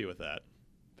able to help you with that,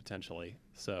 potentially.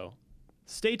 So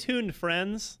stay tuned,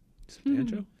 friends.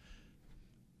 Banjo?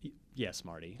 Yes,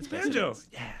 Marty. Banjo.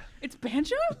 It's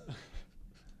Banjo? This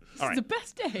All is right. the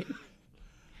best day.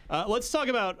 Let's talk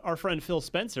about our friend Phil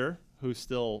Spencer, who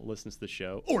still listens to the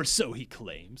show, or so he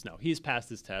claims. No, he's passed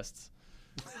his tests.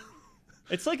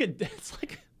 It's like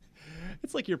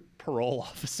your parole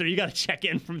officer. You got to check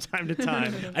in from time to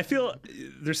time. I feel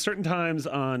there's certain times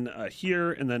on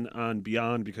here and then on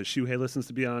Beyond, because Shuhei listens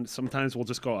to Beyond. Sometimes we'll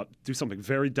just go out, do something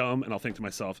very dumb, and I'll think to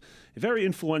myself, a very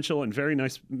influential and very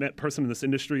nice person in this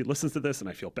industry listens to this, and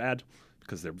I feel bad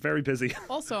because they're very busy.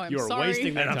 Also, I'm You are sorry.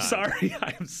 wasting their And I'm time. sorry.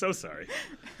 I am so sorry.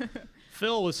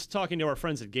 Phil was talking to our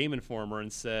friends at Game Informer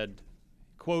and said,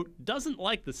 quote, doesn't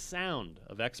like the sound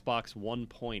of Xbox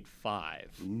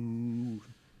 1.5.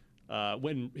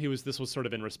 When this was sort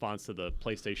of in response to the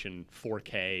PlayStation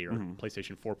 4K or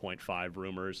PlayStation 4.5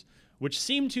 rumors, which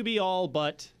seem to be all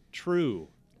but true.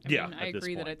 I Yeah, mean, I at this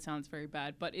agree that point. it sounds very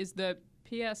bad. But is the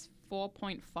PS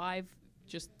 4.5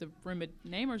 just the rumored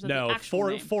name, or is it No, the actual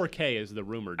name? 4K is the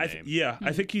rumored name.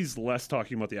 I think he's less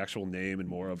talking about the actual name and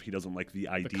more of he doesn't like the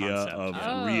idea concept, of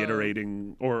yeah.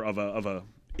 reiterating or of a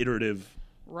iterative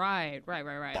Right.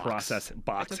 process I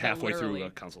box took that halfway through literally. a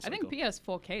console I cycle. think PS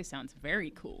 4K sounds very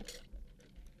cool.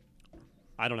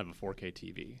 I don't have a 4K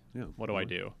TV. Yeah, What do I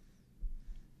do?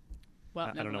 Well,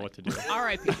 I don't know what to do.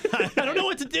 R.I.P. I don't know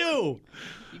what to do.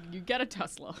 You get a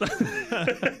Tesla.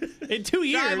 In 2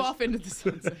 years. Drive off into the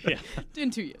sunset. Yeah. In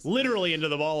 2 years. Literally into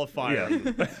the ball of fire.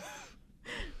 Yeah.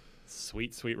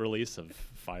 Sweet, sweet release of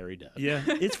Fiery Death. Yeah,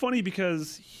 it's funny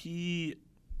because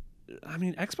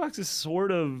Xbox is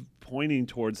sort of pointing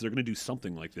towards they're going to do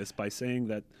something like this by saying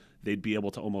that they'd be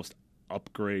able to almost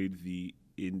upgrade the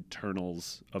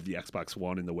internals of the Xbox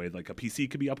One in the way like a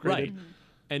PC could be upgraded. Right.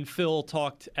 And Phil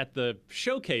talked at the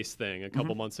showcase thing a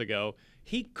couple months ago.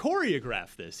 He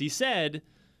choreographed this. He said,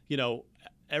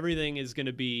 everything is going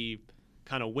to be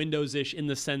kind of Windows-ish in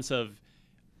the sense of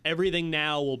everything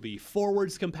now will be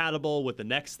forwards compatible with the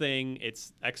next thing.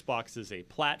 Xbox is a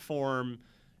platform.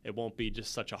 It won't be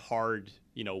just such a hard,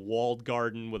 walled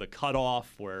garden with a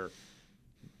cutoff where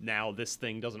now this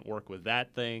thing doesn't work with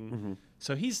that thing.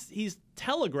 So he's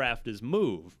telegraphed his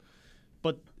move.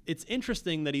 But it's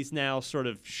interesting that he's now sort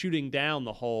of shooting down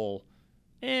the whole,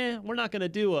 we're not going to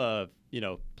do a,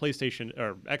 PlayStation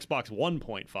or Xbox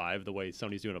 1.5 the way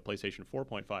Sony's doing a PlayStation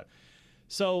 4.5.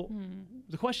 So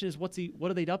the question is, what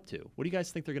are they up to? What do you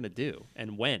guys think they're going to do,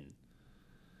 and when?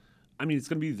 I mean, it's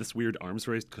going to be this weird arms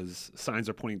race because signs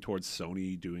are pointing towards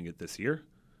Sony doing it this year.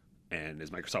 And is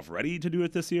Microsoft ready to do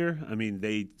it this year? I mean,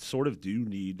 they sort of do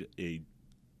need a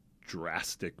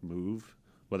drastic move,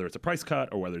 whether it's a price cut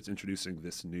or whether it's introducing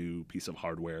this new piece of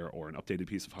hardware or an updated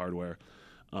piece of hardware.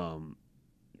 I'm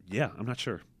not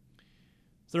sure.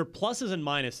 So there are pluses and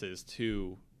minuses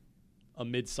to a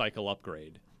mid-cycle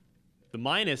upgrade. The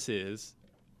minus is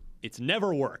it's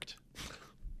never worked.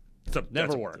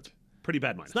 Never worked. Pretty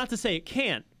bad minus. It's not to say it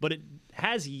can't, but it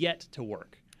has yet to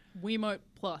work. Wiimote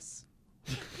Plus.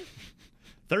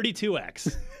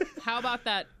 32X. How about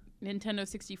that Nintendo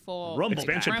 64 Rumble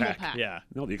Expansion Rumble pack. Yeah.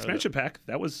 No, the expansion pack,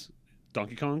 that was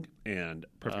Donkey Kong and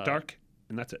Perfect Dark,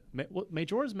 and that's it.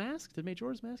 Majora's Mask? Did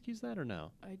Majora's Mask use that or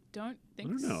no? I don't think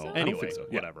I don't know. so. don't Anyway, think so.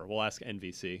 Yeah. whatever. We'll ask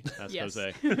NVC. Ask Yes.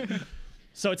 Jose.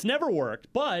 So it's never worked,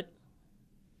 but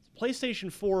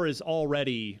PlayStation 4 is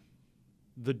already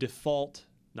the default.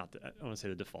 I don't want to say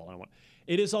the default.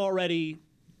 It is already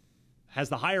has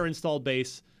the higher installed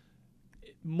base.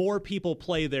 More people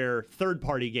play their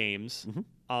third-party games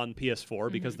on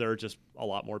PS4 because there are just a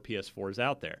lot more PS4s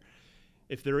out there.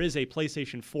 If there is a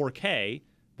PlayStation 4K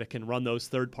that can run those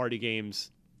third-party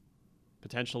games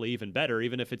potentially even better,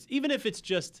 even if it's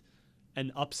just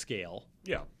an upscale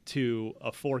Yeah. to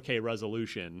a 4K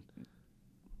resolution,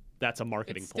 that's a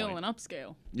marketing It's still point. an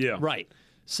upscale. Yeah. Right.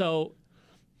 So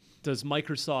does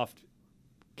Microsoft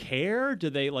care? Do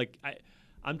they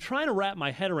I'm trying to wrap my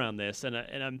head around this, and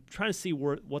I'm trying to see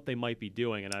what they might be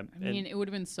doing. And I mean, it would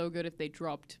have been so good if they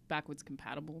dropped backwards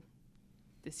compatible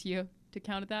this year to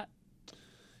counter that.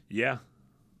 Yeah.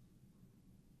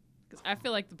 Because I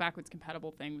feel like the backwards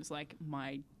compatible thing was like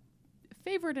my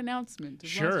favorite announcement. Of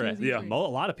last sure, year's yeah, E3. a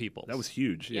lot of people. That was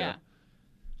huge. Yeah.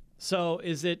 So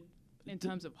is it in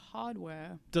terms of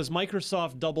hardware, Does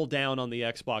Microsoft double down on the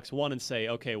Xbox One and say,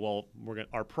 okay, well,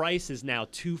 our price is now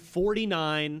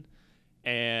 $249,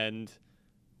 and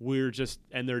they're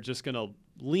just gonna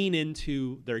lean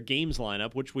into their games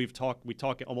lineup, which we talk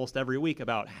almost every week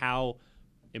about how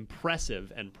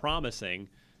impressive and promising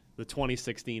the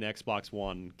 2016 Xbox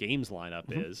One games lineup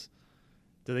is.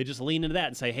 Do they just lean into that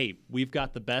and say, hey, we've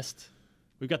got the best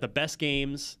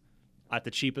games at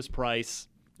the cheapest price?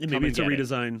 And maybe it's a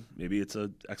redesign. Maybe it's a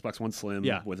Xbox One Slim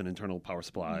with an internal power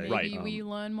supply. maybe we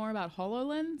learn more about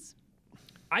HoloLens.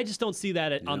 I just don't see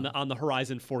that on the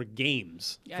horizon for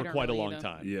games for quite a long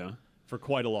time. Yeah. For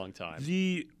quite a long time.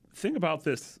 The thing about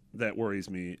this that worries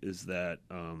me is that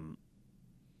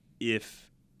if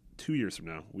 2 years from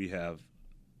now we have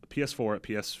a PS4 at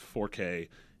PS4K,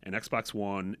 an Xbox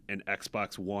One, and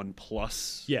Xbox One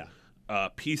Plus,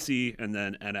 PC, and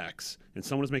then NX, and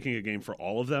someone is making a game for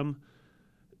all of them,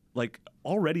 like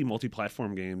already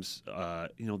multi-platform games,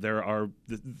 there are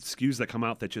the SKUs that come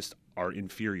out that just are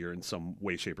inferior in some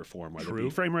way, shape, or form, whether it be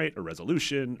frame rate or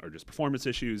resolution or just performance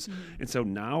issues. And so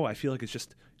now I feel like it's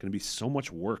just going to be so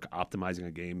much work optimizing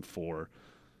a game for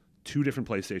 2 different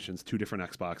PlayStations, 2 different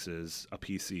Xboxes, a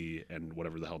PC, and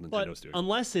whatever the hell Nintendo's doing.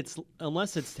 Unless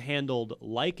it's handled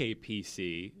like a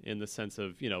PC in the sense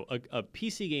of, a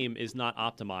PC game is not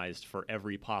optimized for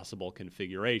every possible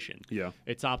configuration. Yeah.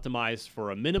 It's optimized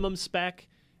for a minimum spec,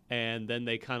 and then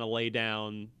they kind of lay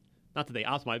down, not that they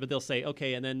optimize, but they'll say,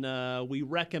 okay, and then we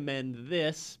recommend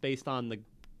this based on the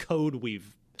code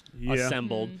we've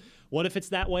assembled. What if it's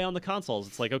that way on the consoles?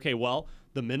 It's like, okay, well,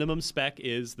 the minimum spec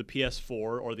is the PS4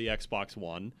 or the Xbox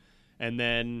One, and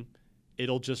then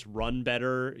it'll just run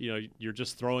better. You're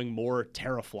just throwing more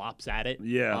teraflops at it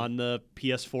on the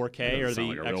PS4K or the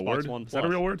Xbox One Plus. Is that a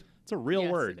real word? It's a real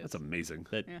word. That's amazing.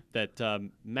 That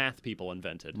math people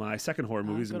invented. My second horror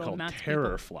movie is called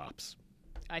Terror Flops.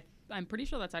 I'm pretty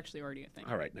sure that's actually already a thing.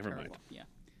 All right, never mind. Yeah.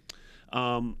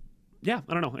 Yeah,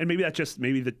 I don't know. And maybe that's just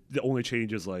the only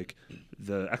change is like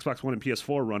the Xbox One and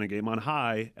PS4 run a game on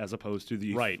high as opposed to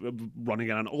the running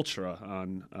it on Ultra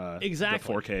on the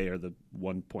 4K or the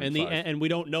 1.5. And we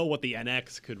don't know what the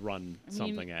NX could run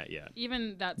something at yet.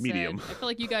 Even that Medium. said, I feel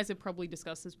like you guys have probably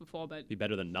discussed this before, but Be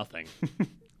better than nothing.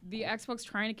 the Xbox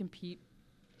trying to compete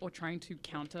or trying to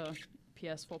counter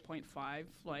PS4.5,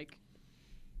 like,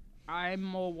 I'm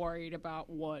more worried about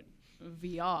what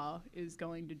VR is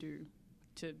going to do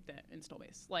to their install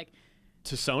base. Like,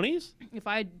 to Sony's?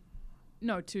 To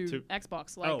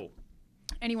Xbox. Like,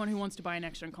 anyone who wants to buy a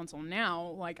next-gen console now,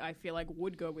 like, I feel like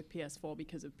would go with PS4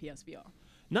 because of PSVR.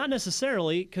 Not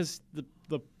necessarily, because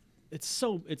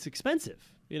it's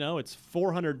expensive. It's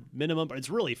 $400 minimum, but it's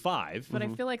really $500. But I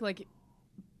feel like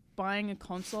buying a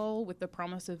console with the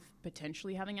promise of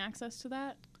potentially having access to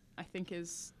that, I think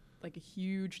is like a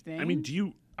huge thing. I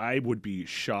mean, I would be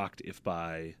shocked if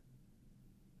by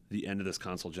the end of this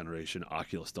console generation,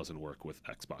 Oculus doesn't work with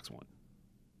Xbox One.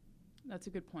 That's a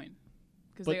good point.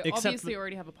 Because they obviously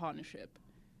already have a partnership.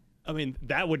 I mean,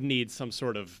 that would need some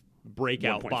sort of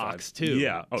breakout 1.5. box, too.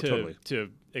 Yeah, totally. To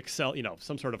excel,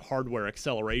 some sort of hardware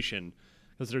acceleration.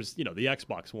 Because there's, the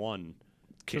Xbox One.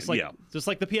 Just like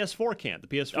the PS4 can't. The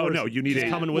PS4 Oh, no, you need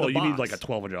coming with a box. You need like a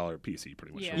 $1,200 PC,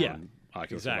 pretty much. Yeah.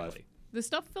 Oculus exactly. Live. The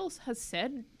stuff Phil has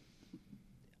said,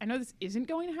 I know this isn't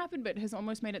going to happen, but has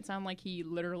almost made it sound like he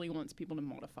literally wants people to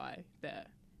modify their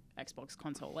Xbox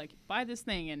console. Like, buy this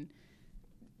thing and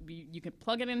you can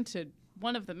plug it into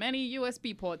one of the many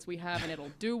USB ports we have and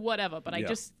it'll do whatever. But I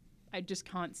just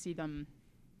can't see them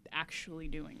actually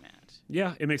doing that.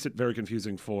 Yeah, it makes it very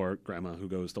confusing for grandma who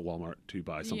goes to Walmart to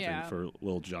buy something for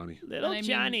little Johnny. Little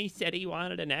Johnny said he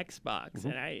wanted an Xbox,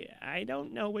 and I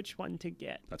don't know which one to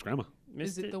get. That's grandma.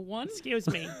 Is it the one? Excuse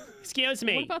me. Excuse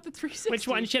me. What about the 360? Which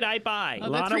one should I buy?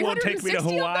 Lana won't take me to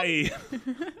Hawaii.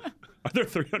 Are there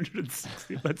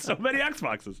 360? That's so many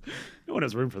Xboxes. No one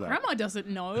has room for that. Grandma doesn't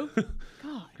know.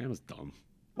 God. Grandma's dumb.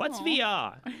 What's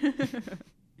VR?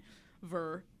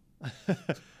 Ver.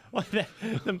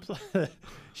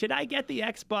 Should I get the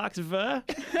Xbox Ver?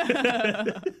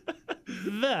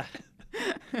 The.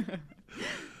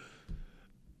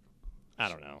 I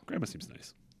don't know. Grandma seems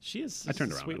nice. She is I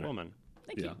turned a around sweet on her. woman.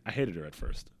 Thank you. I hated her at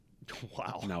first.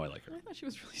 Wow. Now I like her. I thought she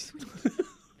was really sweet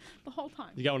the whole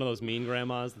time. You got one of those mean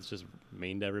grandmas that's just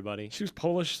mean to everybody? She was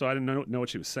Polish, so I didn't know what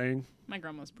she was saying. My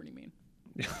grandma's pretty mean.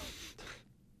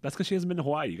 That's because she hasn't been to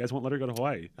Hawaii. You guys won't let her go to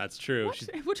Hawaii. That's true. What?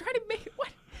 We're trying to make it. What?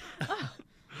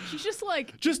 She's just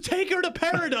like. Just take her to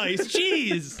paradise.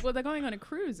 Jeez. Well, they're going on a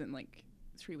cruise in like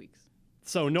 3 weeks.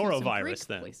 So To some norovirus Greek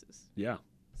then. Places. Yeah.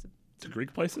 Some To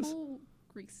Greek places? cool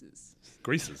Greases.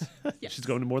 Greases. Yes. She's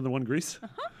going to more than one Greece?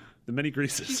 The many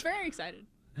Greases. She's very excited.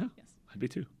 Yeah. Yes. I'd be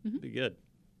too. Be good.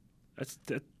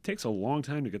 That takes a long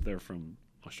time to get there from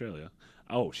Australia.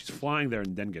 Oh, she's flying there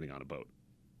and then getting on a boat.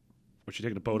 Or she's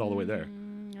taking a boat all the way there.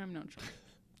 I'm not sure.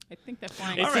 I think they're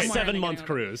flying. It's somewhere a and they're 7-month getting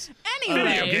cruise.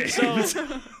 Anyway,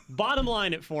 So, bottom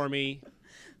line it for me.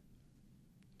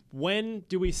 When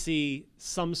do we see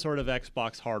some sort of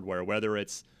Xbox hardware, whether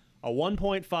it's a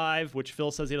 1.5, which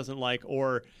Phil says he doesn't like,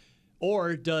 or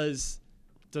does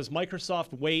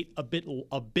Microsoft wait a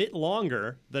bit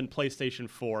longer than PlayStation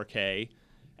 4K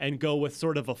and go with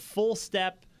sort of a full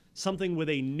step, something with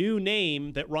a new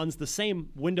name that runs the same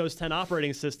Windows 10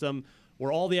 operating system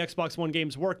where all the Xbox One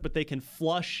games work, but they can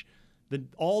flush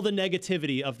all the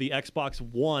negativity of the Xbox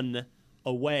One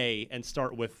away and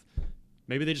start with,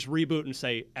 maybe they just reboot and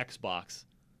say Xbox,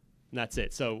 and that's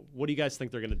it. So what do you guys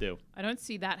think they're going to do? I don't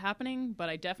see that happening, but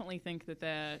I definitely think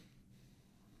that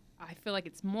I feel like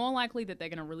it's more likely that they're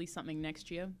going to release something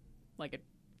next year, like a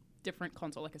different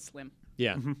console, like a Slim.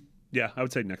 Yeah. Yeah, I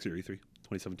would say next year, E3,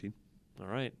 2017. All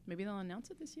right. Maybe they'll announce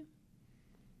it this year.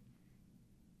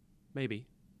 Maybe.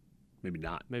 Maybe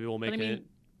not. Maybe we'll make But I mean, it.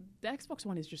 the Xbox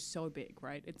One is just so big,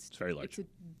 right? It's very large. It's a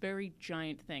very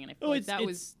giant thing, and I feel Oh, like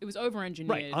it's- it was over-engineered.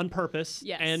 Right, on purpose.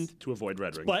 Yes. And To avoid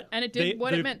red ring. but And it did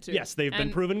what it they've- meant to. Yes, they've been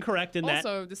And proven correct in that.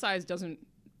 Also, the size doesn't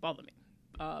bother me.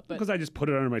 But Because I just put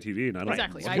it under my TV and I don't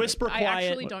Exactly. look I- at it. Whisper I quiet,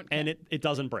 actually don't and care. it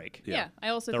doesn't break. yeah, I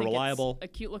also They're think reliable. it's a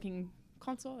cute-looking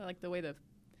console. I like the way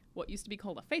what used to be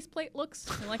called a faceplate looks.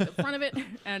 I like the front of it,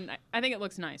 and I think it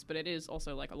looks nice. But it is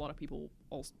also like a lot of people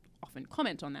often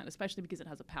comment on that, especially because it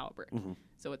has a power brick.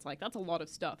 So it's like that's a lot of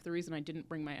stuff. The reason I didn't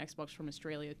bring my Xbox from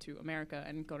Australia to America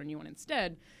and got a new one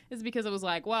instead is because it was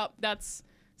like, well, that's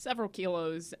several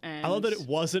kilos, and I love that it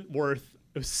wasn't worth.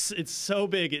 It's so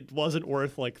big, it wasn't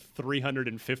worth like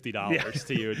 $350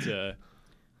 to you to.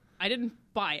 I didn't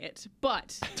buy it,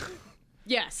 but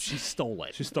yes, She stole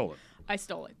it. She stole it. I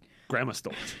stole it. Grandma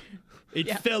stole it. It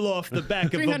Yeah. fell off the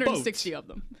back of a boat. 360 of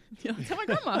them. Yeah, that's how my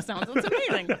grandma sounds. That's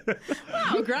amazing.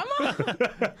 Wow, grandma.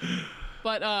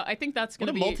 But I think that's What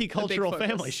going a to be multicultural a big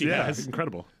family focus. she Yeah, has. it's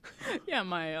incredible. Yeah,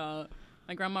 my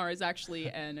grandma is actually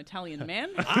an Italian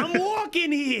man. I'm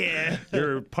walking here.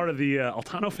 You're part of the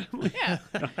Altano family. Yeah,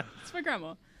 it's my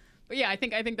grandma. But yeah, I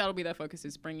think that'll be their focus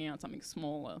is bringing out something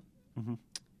smaller.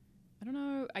 I don't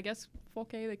know. I guess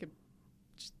 4K they could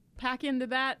just pack into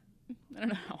that. I don't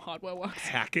know how hardware works.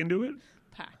 Hack into it?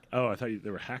 Pack. Oh, I thought they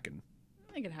were hacking.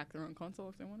 They could hack their own console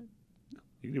if they wanted. You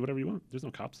can do whatever you want. There's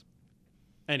no cops.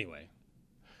 Anyway.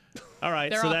 All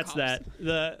right, There so are that's cops.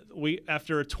 that.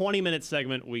 After a 20-minute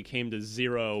segment, we came to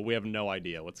 0. We have no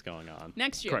idea what's going on.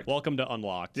 Next year. Correct. Welcome to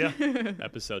Unlocked. Yeah.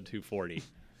 Episode 240.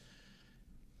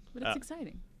 But it's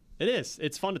exciting. It is.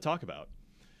 It's fun to talk about.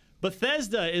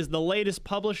 Bethesda is the latest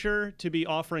publisher to be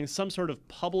offering some sort of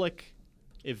public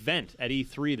event at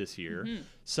E3 this year.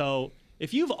 So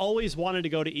if you've always wanted to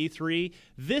go to E3,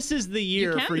 this is the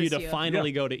year can for you this to year. finally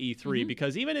Yeah. go to E3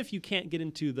 because even if you can't get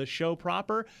into the show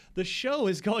proper, the show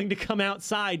is going to come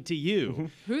outside to you.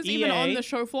 Who's even on EA the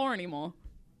show floor anymore?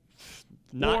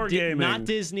 War gaming. Not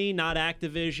Disney, not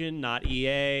Activision, not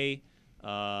EA.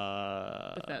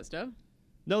 Bethesda.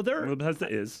 No, they're Well, Bethesda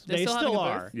is. They're they still still having a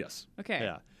are. booth? Yes. Okay.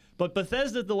 Yeah. But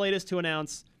Bethesda's the latest to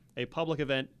announce a public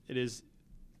event. It is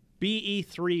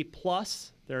BE3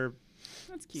 Plus. Their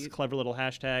That's cute. clever little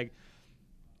hashtag.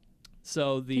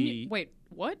 So the Wait,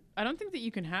 what? I don't think that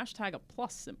you can hashtag a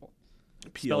plus symbol.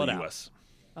 Spell it out. PLUS.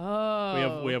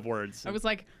 Oh. we have words. I was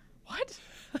like, what?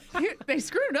 They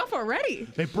screwed it up already.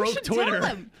 They broke We should Twitter. Tell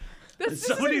them. This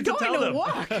Somebody isn't needs to going tell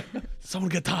to them. work. Someone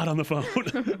get Todd on the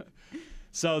phone.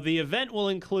 So the event will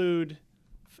include.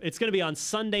 It's going to be on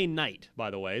Sunday night, by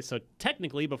the way. So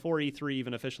technically, before E3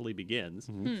 even officially begins,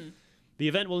 the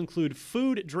event will include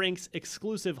food, drinks,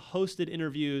 exclusive hosted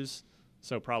interviews.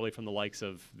 So probably from the likes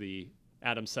of the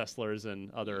Adam Sesslers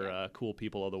and other cool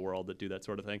people of the world that do that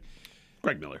sort of thing.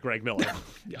 Greg Miller. Greg Miller.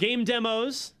 Game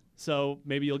demos. So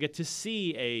maybe you'll get to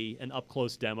see an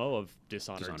up-close demo of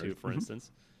Dishonored 2, for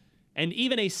instance. And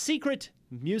even a secret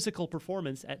musical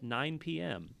performance at 9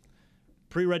 p.m.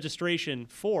 Pre-registration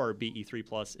for BE3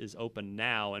 Plus is open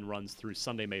now and runs through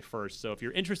Sunday, May 1st. So if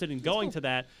you're interested in going to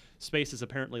that, space is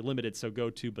apparently limited, so go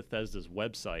to Bethesda's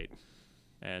website.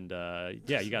 And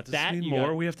yeah, you got Does that. this mean You more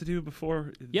got- we have to do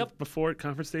before before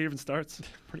conference day even starts?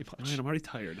 pretty much. Man, I'm already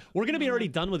tired. We're going to be already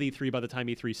done with E3 by the time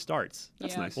E3 starts.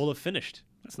 That's Yeah. nice. We'll have finished.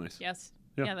 That's nice. Yes.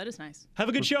 Yeah. Yeah, that is nice. Have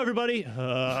a good show, everybody.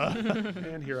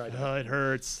 And here I go. It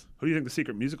hurts. Who do you think the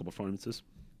secret musical performance is?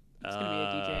 It's gonna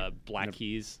be a DJ. Black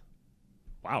Keys.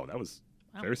 Wow, that was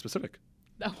very specific.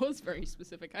 That was very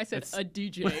specific. I said a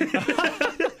DJ.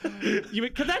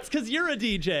 That's because you're a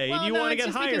DJ well, and you no, want to it's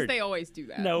get just because hired. they always do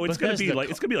that. No, it's gonna be Bethesda like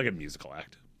it's gonna be like a musical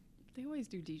act. They always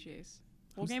do DJs.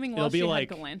 Wargaming it'll last be year like-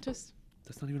 had Galantis.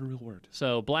 That's not even a real word.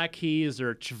 So Black Keys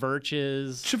or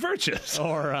Chvrches Chvrches.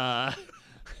 or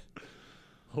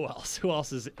who else? Who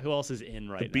else is in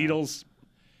right The now? Beatles.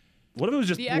 What if it was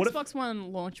just The what if- Xbox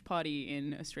One launch party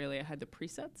in Australia had the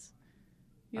presets.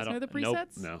 You I guys know the don't- nope,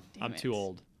 presets? no. Damn I'm it. too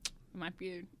old. It might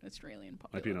be an Australian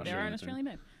popular. Might be an They are an Australian Australian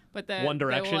band. But One they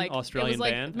were Direction, like, Australian it was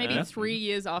like band. maybe Yeah. 3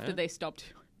 years after Yeah. they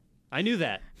stopped. I knew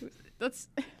that. That's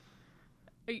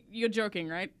you're joking,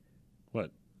 right? what?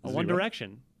 A Is he One right?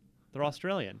 Direction. They're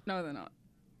Australian. No, they're not.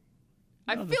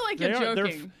 I No, feel like they you're are. They're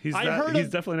joking. He's I not- heard he's a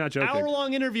definitely not joking.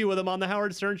 Hour-long interview with them on the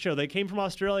Howard Stern show. They came from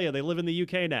Australia. They live in the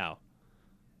UK now.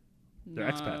 They're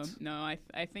no, expats. No,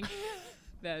 I think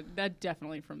they're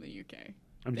definitely from the UK.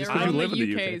 I'm just They're because on you live in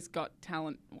the UK. UK's Got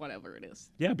Talent, whatever it is.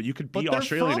 Yeah, but you could But be they're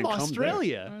Australian from and come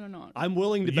Australia. No, they're not. I'm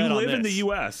willing to there. bet You on live in the this.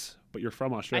 US, but you're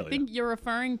from Australia. I think you're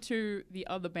referring to the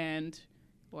other band,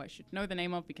 who I should know the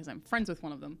name of because I'm friends with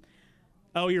one of them.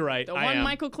 Oh, you're right. The I one am.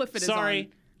 Michael Clifford Sorry, is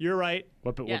on. you're right.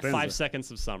 What Yes. band 5 is it?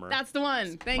 Seconds of Summer. That's the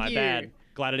one. Thank My you. bad.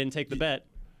 Glad I didn't take the bet.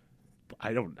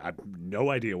 I have no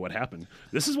idea what happened.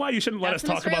 This is why you shouldn't let That's us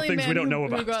an talk about Australian things we band don't know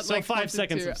who about. got, So like, 5 sponsored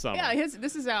Seconds to- of Summer. Yeah,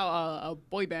 this is our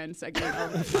boy band segment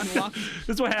of Unlocked.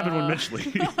 This is what happened when Mitch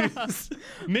leaves.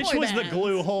 Mitch Boy was the bands.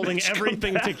 glue holding Mitch, come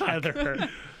everything back. together.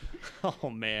 Oh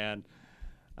man,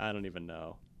 I don't even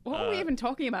know. What were we even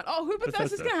talking about? Oh, who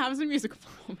Bethesda's Bethesda. going to have as a musical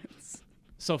performance?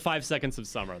 So 5 Seconds of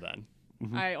Summer then.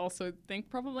 I also think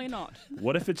probably not.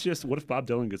 What if Bob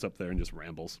Dylan gets up there and just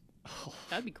rambles?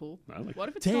 That'd be cool. I like What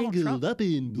if it's Donald Trump? up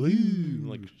in blue.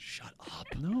 Like, shut up.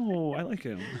 No, I like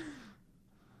him.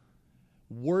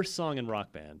 Worst song in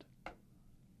Rock Band.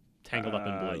 Tangled Up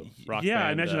in Blue. Rock yeah, I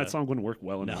Band, imagine that song wouldn't work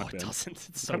well in No, Rock it Band. doesn't.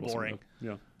 It's so Incredible song, boring.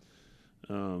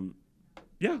 though.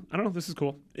 Yeah, I don't know. This is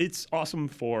cool. It's awesome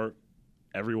for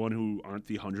everyone who aren't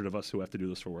the 100 of us who have to do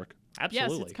this for work.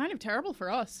 Absolutely. Yes, it's kind of terrible for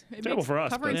us. It Terrible makes for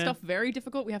us, Covering but- Yeah. stuff very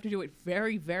difficult. We have to do it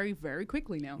very, very, very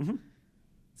quickly now. Mm-hmm.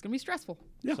 It's gonna be stressful.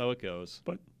 Yeah. So it goes.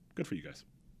 But good for you guys.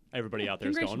 Everybody out there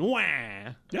is going,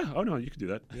 Congratulations. wah. Yeah. Oh no, you can do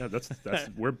that. Yeah, that's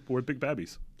we're big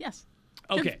babbies. Yes.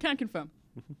 Okay. Can confirm.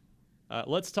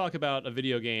 Let's talk about a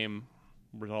video game.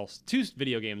 Two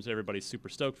video games everybody's super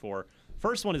stoked for.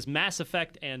 First one is Mass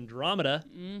Effect Andromeda.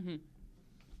 Mm-hmm.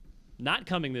 Not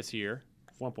coming this year.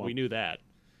 Womp womp. We knew that.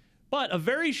 But a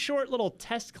very short little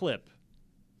test clip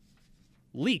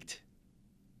leaked.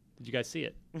 Did you guys see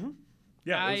it?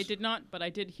 Yeah, I did not, but I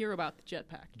did hear about the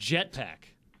jetpack. Jetpack.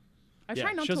 I Yeah,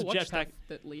 try not shows to a watch jetpack. stuff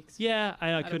that leaks. Yeah,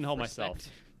 I out couldn't of help respect.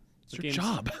 myself. It's your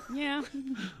job. Yeah.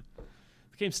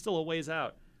 The game's still a ways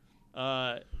out.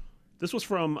 This was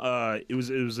from it was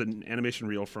an animation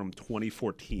reel from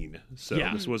 2014. So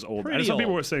Yeah. this was old. Pretty And some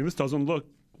people old. were saying this doesn't look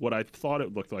what I thought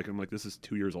it looked like. I'm like, this is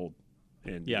 2 years old,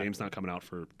 and Yeah. the game's not coming out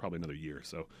for probably another year.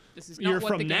 So This is Year not what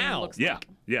from the game now. looks yeah, like.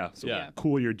 yeah. So Yeah.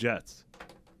 cool your jets.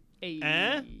 Hey.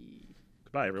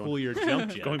 Goodbye, everyone. Cool your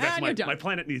jump jet. Going back to And my, you're done. my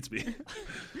planet needs me.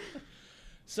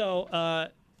 So,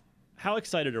 how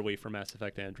excited are we for Mass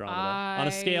Effect Andromeda? On a I-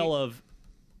 scale of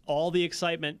all the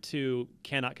excitement to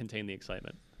cannot contain the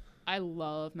excitement. I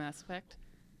love Mass Effect,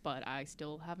 but I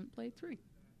still haven't played 3.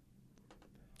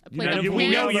 I You played know, the you- we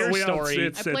pants- know that your we know story.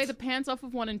 it's- I played it's- the pants off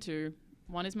of 1 and 2.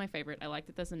 1 is my favorite. I like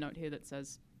that there's a note here that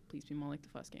says, please be more like the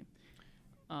first game.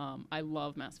 I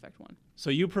love Mass Effect 1. So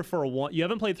you prefer one? You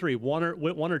haven't played 3. One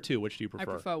or 2? Which do you prefer?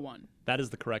 I prefer 1. That is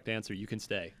the correct answer. You can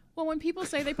stay. Well, when people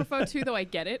say they prefer 2, though, I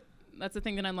get it. That's the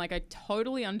thing that I'm like, I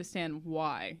totally understand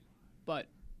why, but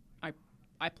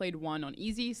I played 1 on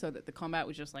easy so that the combat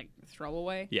was just like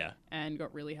throwaway. Yeah, And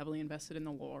got really heavily invested in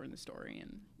the lore and the story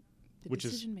and the which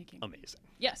is decision making. amazing.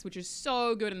 Yes, which is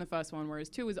so good in the first one, whereas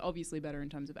 2 is obviously better in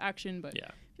terms of action, but Yeah.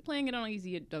 if you're playing it on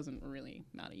easy, it doesn't really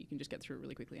matter. You can just get through it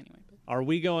really quickly anyway. But Are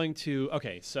we going to?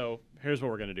 Okay, so here's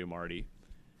what we're gonna do, Marty.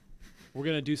 We're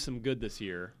gonna do some good this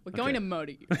year. we're going Okay. to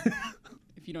Modi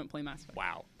if you don't play Mass Effect.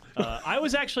 Wow. I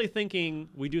was actually thinking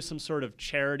we do some sort of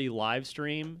charity live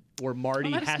stream where Marty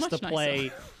that is has to much nicer.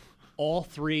 play all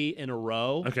 3 in a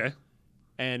row, Okay.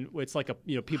 and it's like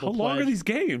people How long are pledge, these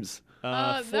games? 40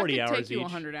 that could hours take you each.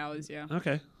 100 hours, yeah.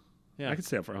 Okay. Yeah. I could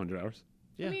stay up for 100 hours.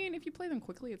 Yeah. I mean, if you play them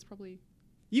quickly, it's probably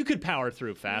You could power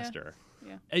through faster.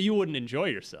 yeah. And you wouldn't enjoy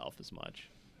yourself as much.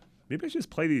 Maybe I should just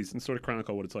play these and sort of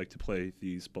chronicle what it's like to play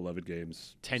these beloved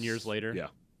games 10 years later? Yeah.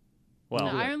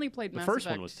 Well, No, I only played the Mass first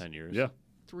Effect one was 10 years. Yeah.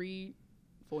 3-4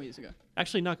 years ago.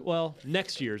 Actually, not well.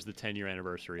 Next year's the 10-year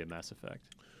anniversary of Mass Effect.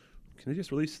 Can they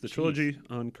just release the trilogy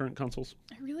on current consoles?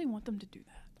 I really want them to do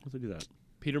that. How do they do that?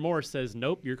 Peter Moore says,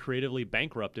 "Nope, you're creatively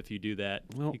bankrupt if you do that."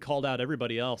 Well- He called out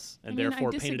everybody else and I mean, I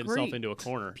therefore painted himself disagree. into a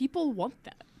corner. People want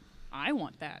that. I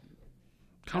want that.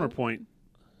 Counterpoint.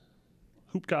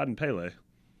 Hoop God and Pele.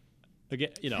 again,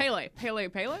 Pele.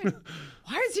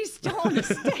 Why is he still on the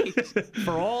stage?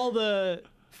 for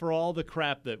all the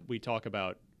crap that we talk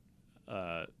about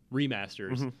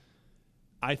remasters,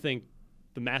 I think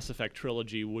the Mass Effect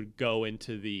trilogy would go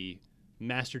into the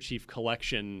Master Chief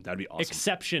Collection That'd be awesome.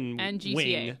 exception And GTA,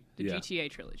 wing the Yeah. GTA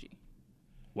trilogy.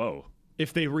 Whoa.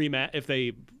 if they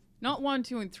Not 1,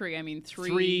 2, and 3. I mean, 3,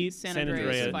 three San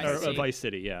Andreas, Vice or City. Vice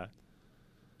City,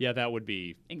 yeah, that would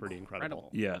be pretty incredible.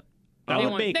 Yeah. That They would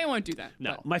won't, make they won't do that.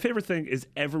 no. but- My favorite thing is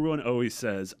everyone always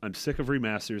says, I'm sick of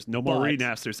remasters. No more But-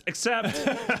 remasters, except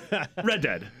Red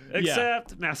Dead,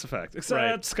 except Mass Effect, except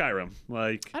Right. Skyrim.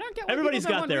 Like, I don't get why Everybody's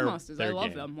people got don't want their remasters. I love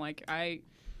game. them. Like, I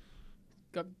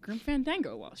got Grim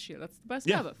Fandango last year. That's the best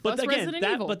Yeah, ever. But First again, Resident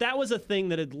Evil. that was a thing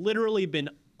that had literally been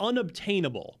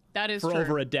unobtainable That is for true.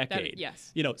 over a That- decade.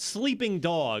 yes. Sleeping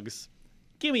Dogs.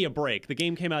 Give me a break. The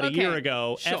game came out a Okay, year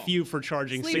ago. sure. F you for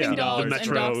charging Sleeping $60. Dogs The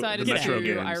Metro- and Darksiders the Metro 2,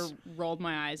 games. I rolled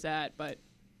my eyes at, but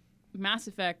Mass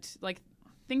Effect, like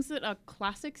things that are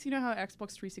classics, you know how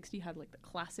Xbox 360 had like the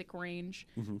classic range,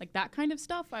 like that kind of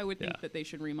stuff, I would think Yeah. that they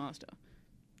should remaster.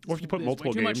 or if you put There's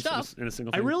multiple way too much games in stuff. in a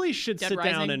single I thing. really should Dead sit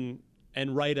down Rising.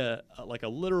 and write a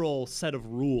literal set of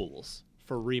rules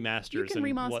for remasters. You can and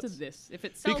remaster what's- this if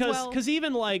it sells because well. cause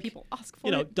even like people ask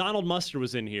for it. Donald Muster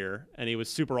was in here and he was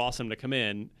super awesome to come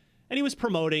in and he was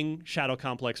promoting Shadow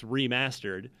Complex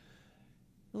Remastered.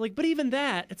 Like, but even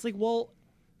that, it's like, well,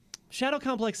 Shadow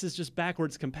Complex is just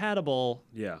backwards compatible,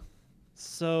 Yeah.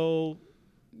 so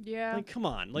Yeah. like, come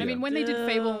on. Like, I mean, when they did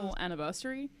Fable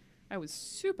Anniversary, I was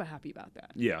super happy about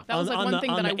that. Yeah. That was like one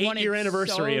thing that I the wanted 8-year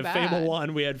anniversary so of bad. Fable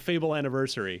 1, we had Fable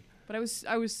Anniversary. But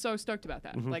I was so stoked about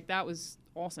that. Like that was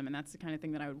awesome, and that's the kind of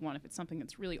thing that I would want if it's something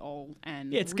that's really old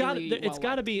and Yeah, it's got really it's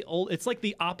got to well-liked. be old. It's like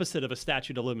the opposite of a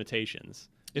statute of limitations.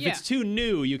 If Yeah. it's too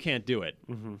new, you can't do it.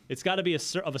 It's got to be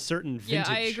of a certain Yeah, vintage.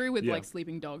 I agree with Yeah. like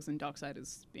Sleeping Dogs and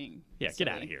Darksiders being. Yeah, get silly.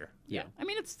 out of here. Yeah. I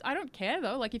mean, I don't care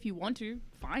though. Like if you want to,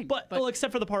 fine. But well,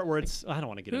 except for the part where it's I don't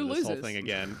want to get who into this whole loses? thing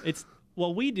again.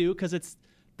 We do because it's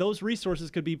those resources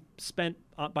could be spent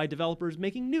by developers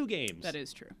making new games. that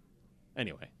is true.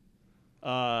 Anyway.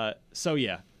 So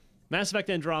yeah, Mass Effect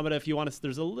Andromeda. If you want to,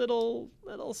 there's a little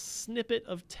snippet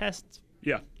of test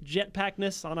Yeah.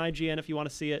 jetpackness on IGN if you want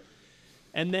to see it.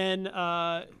 And then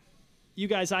you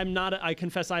guys, I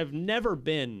confess I've never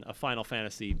been a Final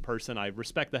Fantasy person. I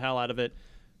respect the hell out of it.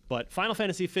 But Final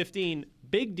Fantasy 15,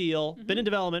 big deal, been in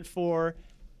development for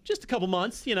just a couple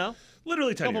months,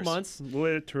 Literally 10 Couple years. months.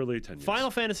 Literally 10 years.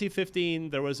 Final Fantasy 15,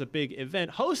 there was a big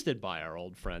event hosted by our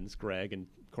old friends, Greg and,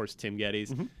 of course, Tim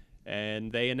Geddes.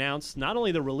 And they announced not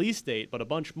only the release date, but a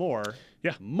bunch more.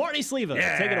 Yeah. Marty Sleva,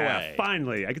 Yeah, take it away.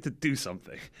 Finally, I get to do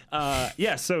something.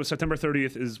 Yeah, so September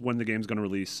 30th is when the game's going to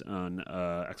release on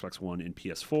Xbox One and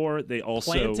PS4. They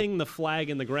also Planting the flag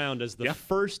in the ground as the Yeah.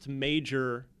 first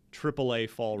major AAA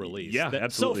fall release. Yeah,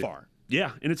 absolutely. So far.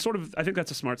 Yeah, and it's sort of, I think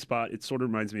that's a smart spot. It sort of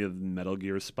reminds me of Metal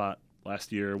Gear's spot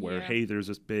last year where, Yeah. hey, there's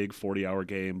this big 40-hour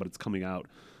game, but it's coming out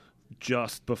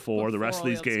just before the rest of all the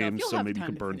these other stuff. games, You'll so have maybe you time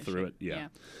can to burn finish through it. it. Yeah.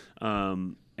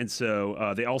 And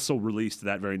so they also released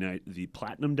that very night the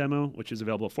Platinum demo, which is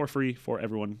available for free for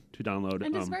everyone to download.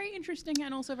 And it's very interesting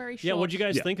and also very short. Yeah, what'd you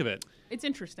guys Yeah. think of it? It's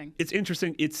interesting. It's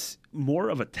interesting. It's more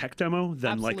of a tech demo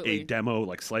than like Absolutely. a demo,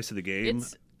 like slice of the game.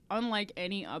 It's unlike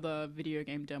any other video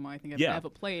game demo I think I've Yeah. ever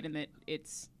played in that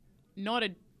it's not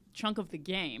a chunk of the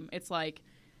game. It's like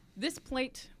this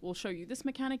plate will show you this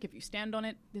mechanic if you stand on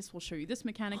it. This will show you this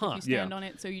mechanic Huh. if you stand Yeah. on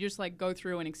it. So you just like go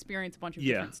through and experience a bunch of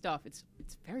Yeah. different stuff. It's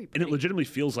very And pretty. it legitimately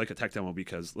feels like a tech demo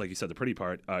because, like you said, the pretty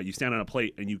part, you stand on a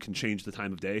plate and you can change the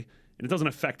time of day, and it doesn't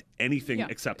affect anything Yeah.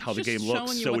 except It's how the just game looks.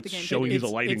 showing you So what it's the game showing can you do.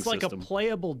 the lighting It's like system. a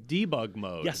playable debug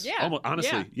mode. Yes, Yeah.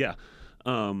 honestly, yeah.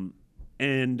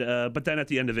 And but then at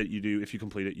the end of it, you do, if you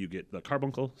complete it, you get the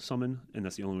Carbuncle summon, and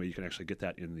that's the only way you can actually get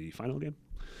that in the final game.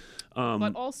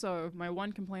 But also, my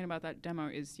one complaint about that demo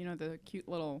is, you know, the cute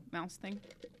little mouse thing?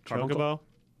 Carbuncle? Chocobo?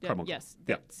 Carbuncle. Yes.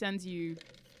 Yeah. That sends you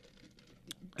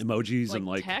Emojis like and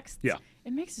like text. Yeah.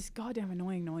 It makes this goddamn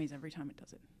annoying noise every time it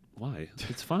does it. Why?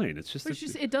 It's fine. It's just. But it's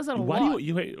just, it does it a why lot. do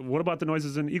you hate? What about the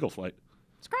noises in Eagle Flight?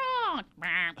 Skronk!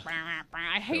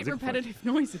 I hate was it repetitive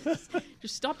noises.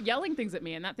 Just stop yelling things at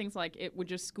me, and that thing's like it would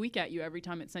just squeak at you every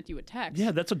time it sent you a text.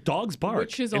 Yeah, that's a dog's bark.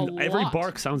 Which is a and every lot.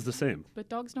 bark sounds the same. But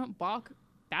dogs don't bark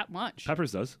that much.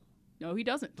 Peppers does. No, he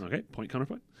doesn't. Okay, point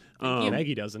counterpoint. you.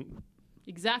 Maggie doesn't.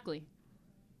 Exactly.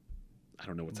 I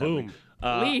don't know what's Boom.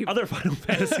 happening. Leave. Other Final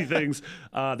Fantasy things.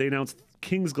 They announced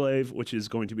Kingsglaive, which is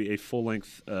going to be a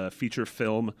full-length feature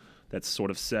film that's sort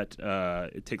of set.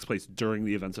 It takes place during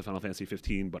the events of Final Fantasy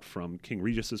 15, but from King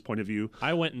Regis's point of view.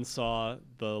 I went and saw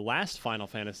the last Final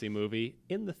Fantasy movie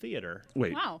in the theater.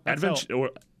 Wait, Wow. That's Adventure or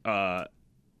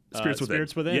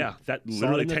Spirits Within. Yeah, that Saw it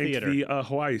literally in the tanked theater. the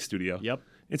Hawaii studio. Yep.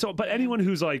 And so, but anyone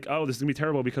who's like, "Oh, this is gonna be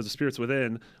terrible because of Spirits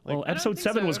Within," well, I don't episode think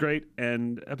 7 was so. great,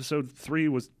 and episode 3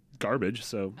 was garbage.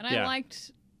 So And Yeah. I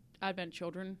liked Advent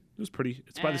Children. it was pretty.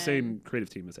 It's by the same And- creative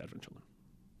team as Advent Children.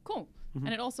 Cool.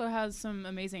 And it also has some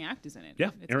amazing actors in it.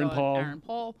 Yeah, It's Aaron got Paul. Aaron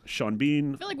Paul. Sean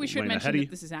Bean. I feel like we should Lena mention Headey. that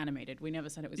this is animated. We never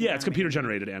said it was. Yeah, an it's computer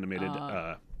animated generated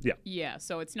animated. Yeah. Yeah,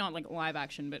 so it's not like live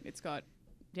action, but it's got,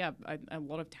 a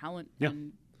lot of talent. Yeah.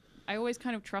 And I always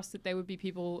kind of trust that there would be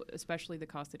people, especially the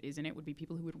cast that is in it, would be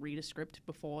people who would read a script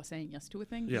before saying yes to a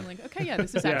thing. Yeah. Being like, okay, yeah,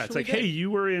 this is Yeah, actually it's like, good. hey,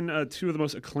 you were in 2 of the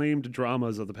most acclaimed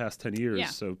dramas of the past 10 years, Yeah.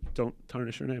 so don't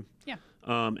tarnish your name. Yeah.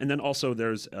 And then also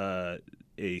there's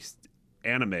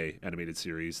anime animated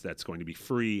series that's going to be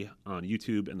free on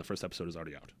YouTube, and the first episode is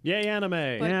already out. Yay, anime.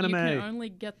 But anime. you can only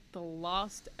get the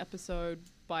last episode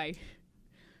by.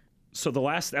 So the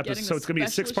last episode, Getting so the it's going to be a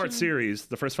special 6-part edition? series.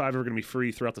 The first 5 are going to be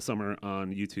free throughout the summer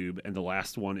on YouTube, and the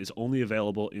last one is only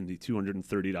available in the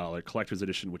 $230 collector's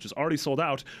edition, which is already sold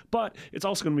out. But it's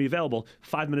also going to be available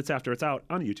 5 minutes after it's out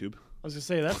on YouTube. I was gonna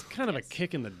say that's kind of a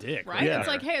kick in the dick, Right? Yeah. It's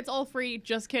like, hey, it's all free.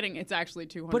 Just kidding. It's actually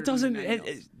 $200. But doesn't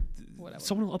Whatever.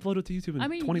 someone will upload it to YouTube in I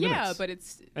mean, 20 yeah, minutes? but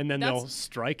it's. And then that's- they'll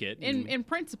strike it. In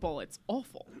principle, it's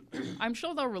awful. I'm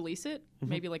sure they'll release it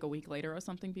maybe like a week later or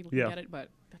something. People can Yeah. get it, but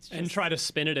that's just. and try to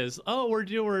spin it as, oh,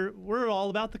 we're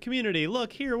all about the community.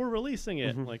 Look here, we're releasing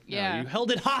it. Like, no, Yeah. you held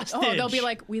it hostage. Oh, they'll be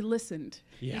like, we listened.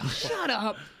 yeah. Shut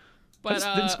up. But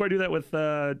Didn't Square do that with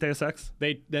Deus Ex?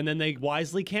 And then they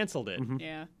wisely canceled it.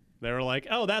 yeah, They were like,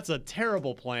 oh, that's a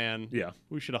terrible plan. Yeah.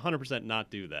 We should 100% not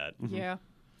do that. yeah.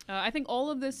 I think all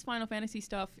of this Final Fantasy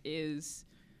stuff is.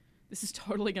 This is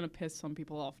totally gonna piss some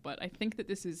people off, but I think that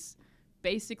this is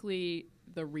basically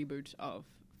the reboot of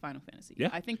Final Fantasy. Yeah.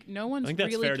 I think no one's think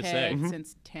that's really fair to say. cared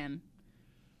since 10.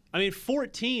 I mean,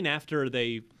 14 after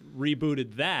they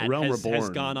rebooted that Realm has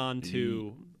Reborn, gone on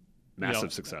to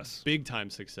Massive success. big time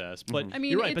success. But I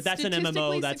mean, you're right. it's But that's an MMO.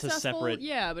 statistically That's a successful, separate.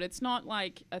 Yeah, but it's not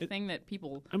like a thing that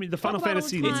people. I mean, the Talk Final about all the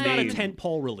Fantasy time. It's not a name.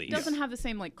 tentpole release. It doesn't have the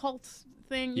same like cult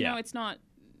thing. You Yeah. know, it's not.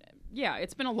 Yeah,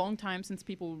 it's been a long time since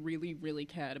people really, really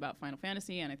cared about Final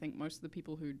Fantasy, and I think most of the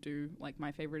people who do, like,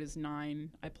 my favorite is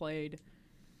 9. I played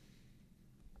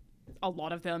a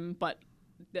lot of them, but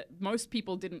most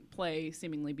people didn't play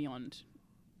seemingly beyond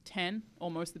 10,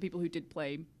 or most of the people who did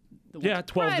play the ones Yeah,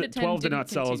 12, prior to 10 12 did didn't not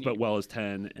sell as continue. but well as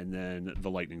 10, and then the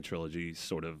Lightning Trilogy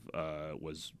sort of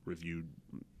was reviewed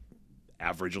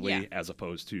averagely Yeah. as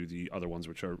opposed to the other ones,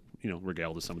 which are,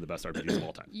 regaled as some of the best RPGs of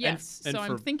all time. Yes, and so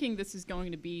I'm for- thinking this is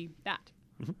going to be that.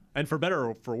 And for better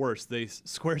or for worse,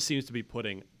 Square seems to be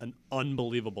putting an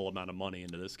unbelievable amount of money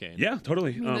into this game. Yeah,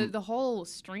 totally. I mean, the whole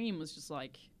stream was just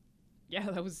like, yeah,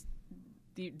 that was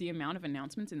the amount of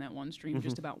announcements in that one stream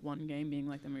just about one game being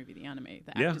like the movie, the anime,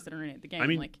 the Yeah. actors that are in it, the game. I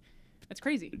mean- like, that's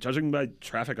crazy. Judging by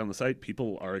traffic on the site,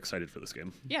 people are excited for this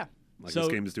game. Yeah. Like, So- this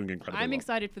game is doing incredibly I'm well.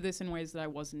 excited for this in ways that I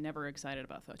was never excited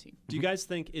about 13. Do you guys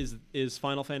think is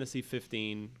Final Fantasy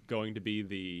 15 going to be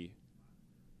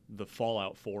the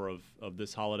Fallout 4 of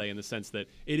this holiday, in the sense that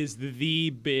it is the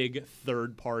big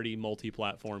third-party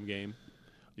multi-platform game?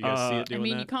 You guys see it I doing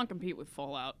mean, that? you can't compete with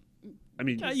Fallout. I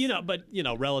mean, but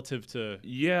relative to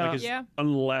yeah, like, is- Yeah.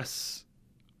 unless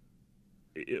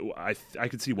I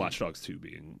could see Watch Dogs 2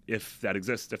 being, if that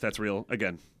exists, if that's real.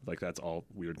 Again, like, that's all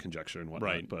weird conjecture and whatnot.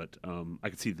 Right. But I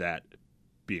could see that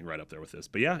being right up there with this.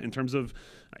 But yeah, in terms of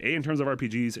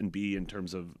RPGs, and B, in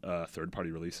terms of third-party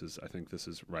releases, I think this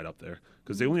is right up there.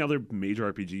 Because the only other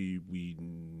major RPG we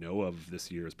know of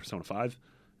this year is Persona 5,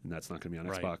 and that's not going to be on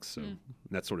Right. Xbox. So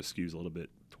that sort of skews a little bit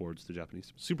towards the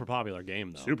Japanese. super popular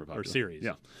game though, Super popular. or series.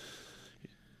 Yeah.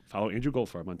 Follow Andrew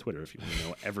Goldfarb on Twitter if you want to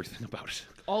know everything about it.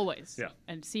 Always. Yeah.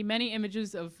 And see many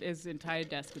images of his entire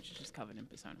desk, which is just covered in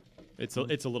Persona. It's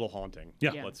a little haunting.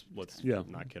 Yeah. Yeah. Let's Yeah.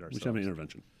 not kid We should have an ourselves.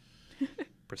 intervention.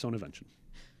 Persona-vention.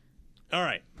 All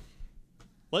right.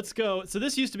 Let's go. So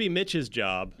this used to be Mitch's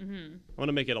job. I want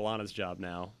to make it Alana's job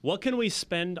now. What can we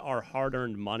spend our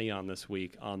hard-earned money on this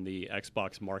week on the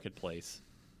Xbox Marketplace?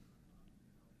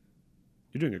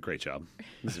 You're doing a great job.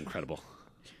 This is incredible.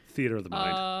 Theater of the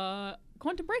mind.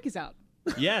 Quantum Break is out.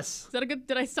 Yes. Is that a good?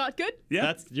 Did I start good?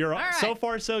 Yeah. You're All so right.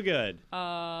 far so good.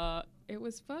 It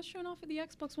was first shown off at the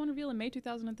Xbox One reveal in May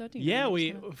 2013. Yeah, I'm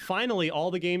we just gonna- finally all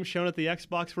the games shown at the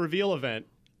Xbox reveal event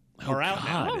are out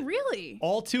now. Oh, really?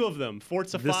 All 2 of them,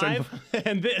 Forza This 5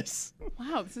 and this.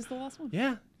 Wow, this is the last one.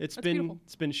 Yeah, That's beautiful.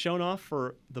 it's been shown off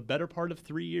for the better part of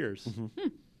 3 years.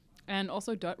 And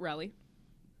also Dirt Rally.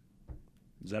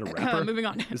 Is that a rapper? Moving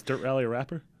on. Is Dirt Rally a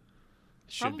rapper?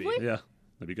 Should be. Probably. Yeah.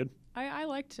 That'd be good. I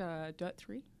liked Dirt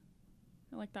 3.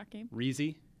 I like that game.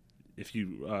 Reezy.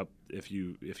 if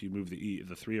you move the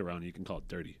 3 around, you can call it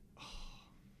dirty.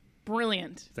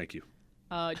 Brilliant. Thank you.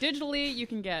 Digitally, you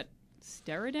can get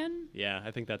Steridin. Yeah,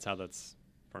 I think that's how that's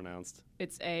pronounced.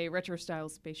 It's a retro style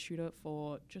space shooter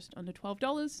for just under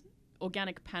 $12.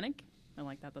 Organic Panic. I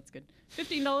like that. That's good.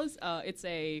 $15. It's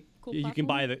a cool. You can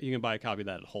buy a copy of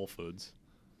that at Whole Foods.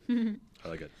 I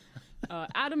like it.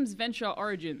 Adam's Venture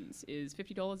Origins is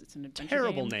 $50. It's an adventure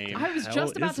Terrible game. name. I was Hell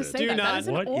just about is to it? say Do that. not- That is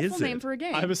an What awful is name it? for a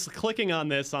game. I was clicking on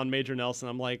this on Major Nelson.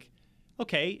 I'm like,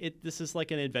 okay, this is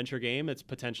like an adventure game. It's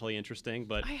potentially interesting,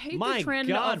 but I hate the my trend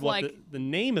God, of, what like, the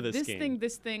name of this game?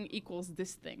 this thing equals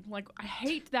this thing. Like, I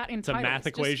hate that in It's a titles. math Just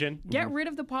equation. Get rid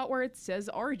of the part where it says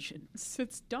Origins.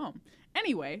 It's dumb.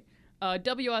 Anyway,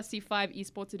 WRC 5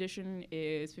 Esports Edition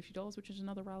is $50, which is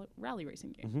another rally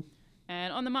racing game.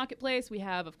 And on the marketplace, we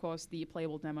have, of course, the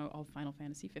playable demo of Final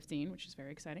Fantasy 15, which is very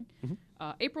exciting.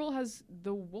 April has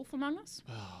The Wolf Among Us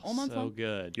all month so long.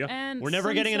 good. Yeah. And We're never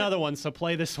getting Sunset- another one, so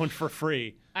play this one for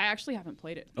free. I actually haven't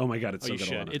played it. Oh my God, it's Oh, so you good. I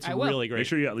should. want it. It's I will. really great. Make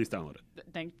sure you at least download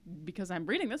it. Because I'm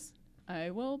reading this, I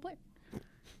will play it.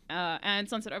 And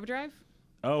Sunset Overdrive.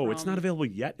 Oh, it's From- not available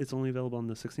yet. It's only available on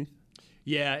the 16th.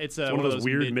 Yeah, it's one of those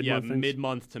weird mid-month things.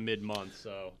 mid-month to mid-month.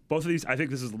 So Both of these, I think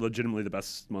this is legitimately the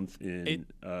best month in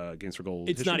Games for Gold.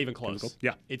 it's history. not even Games for close. Gold.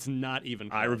 Yeah. It's not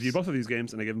even close. I reviewed both of these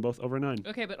games and I gave them both over a 9.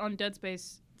 Okay, but on Dead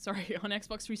Space, sorry, on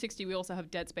Xbox 360, we also have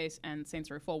Dead Space and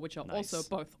Saints Row 4, which are Nice. also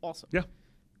both awesome. Yeah.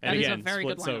 And That is a again, very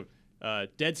split, good So,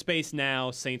 Dead Space now,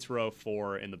 Saints Row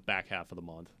 4 in the back half of the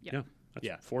month. Yeah. That's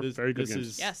Yeah, 4 this- very good this games.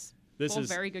 is- Yes. This Four is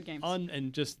very good games.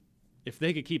 And just if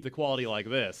they could keep the quality like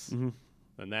this,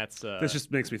 then that's This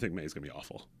just makes me think May's going to be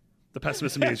awful. The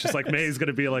pessimist in me is just like, May's going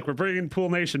to be like, we're bringing Pool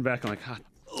Nation back. I'm like, God.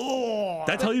 oh.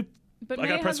 Did I tell you But I May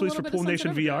got a has press a release little for bit of Pool Nation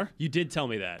Sunset VR? Overdrive. You did tell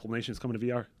me that. Pool Nation is coming to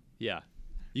VR. Yeah,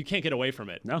 you can't get away from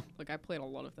it No. Look, I played a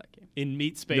lot of that game. in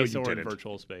meat space you or in didn't.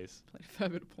 virtual space. Played a fair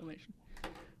bit of Pool Nation.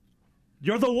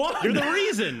 You're the one. You're the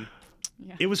reason.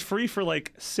 Yeah. It was free for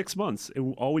like 6 months.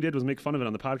 All we did was make fun of it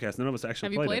on the podcast. None of us actually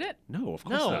Have you played, played it? No, of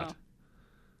course No. not.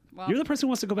 Well, You're the person who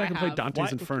wants to go back I and play have. Dante's Why-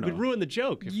 Inferno. It would ruin the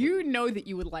joke. if- you know that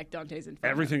you would like Dante's Inferno.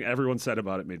 Everything everyone said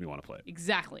about it made me want to play it.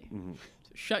 Exactly. Mm-hmm.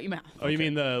 So shut your mouth. Oh, you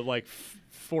mean the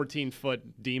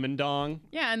 14-foot demon dong?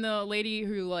 Yeah, and the lady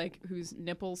whose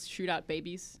nipples shoot out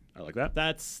babies. I like that.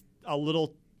 That's a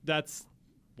little. That's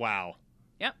wow.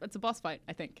 Yep, it's a boss fight,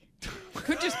 I think.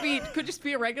 could just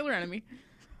be a regular enemy.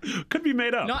 Could be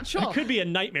made up. Not sure. It could be a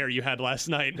nightmare you had last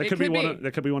night. That It could be could one. be.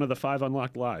 That could be one of the 5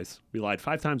 unlocked lies. We lied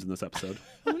 5 times in this episode.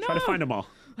 Try to no. find them all.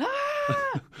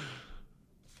 Ah!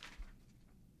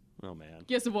 Oh man.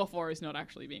 Gears of War 4 is not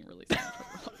actually being released.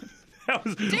 That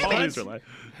was all these were lies.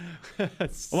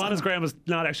 Alana's grandma's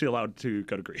not actually allowed to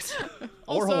go to Greece.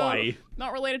 Or Also, Hawaii.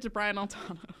 Not related to Brian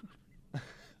Altano.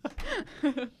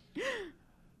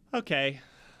 Okay.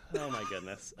 Oh my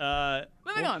goodness.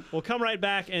 Moving on. We'll come right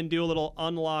back and do a little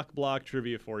unlock block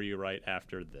trivia for you right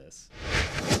after this.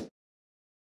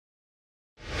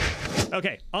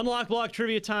 Okay, unlock block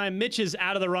trivia time. Mitch is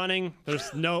out of the running.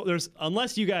 There's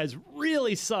unless you guys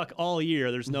really suck all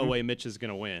year, there's no way Mitch is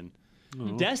gonna win.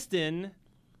 Destin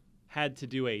had to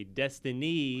do a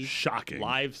Destiny Shocking.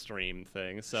 live stream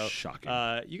thing, so Shocking.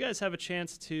 you guys have a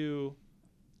chance to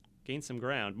gain some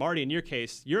ground. Marty, in your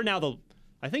case, you're now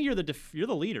I think you're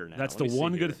the leader now. That's Let the me see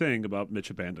one here. good thing about Mitch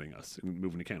abandoning us and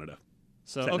moving to Canada.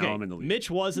 So Is that okay, now I'm in the lead.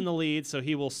 Mitch was in the lead, so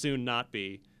he will soon not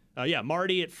be. Yeah,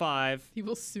 Marty at 5. He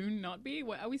will soon not be.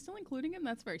 What, are we still including him?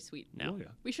 That's very sweet. No. Oh, yeah.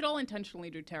 We should all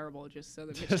intentionally do terrible just so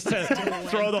that Mitch Just can to still win.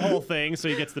 throw the whole thing so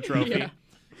he gets the trophy.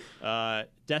 Yeah.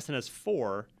 Destin has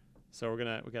 4, so we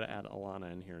gotta add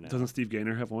Alana in here now. Doesn't Steve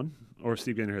Gaynor have 1? Or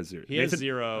Steve Gaynor has 0? He has Nathan-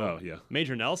 0. Oh, yeah.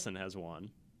 Major Nelson has 1.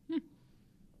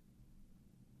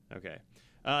 Okay.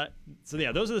 So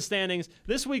yeah, those are the standings.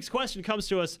 This week's question comes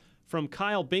to us from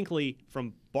Kyle Binkley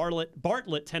from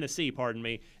Bartlett, Tennessee, pardon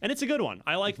me. And it's a good one.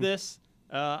 I like this.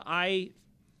 I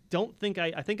think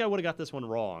I would have got this one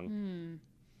wrong.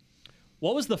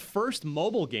 What was the first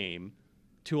mobile game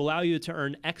to allow you to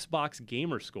earn Xbox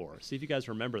Gamer Score? See if you guys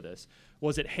remember this.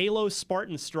 Was it Halo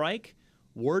Spartan Strike,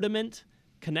 Wordament,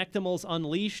 Connectimals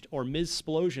Unleashed, or Ms.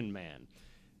 Man?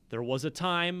 There was a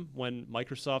time when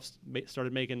Microsoft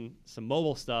started making some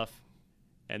mobile stuff,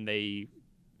 and they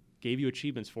gave you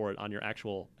achievements for it on your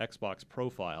actual Xbox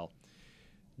profile.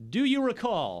 Do you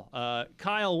recall?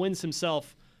 Kyle wins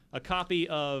himself a copy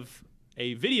of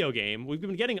a video game. We've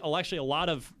been getting actually a lot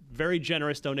of very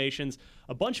generous donations.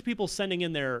 A bunch of people sending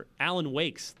in their Alan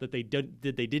Wakes that they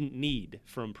didn't need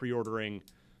from pre-ordering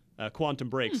Quantum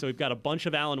Break. So we've got a bunch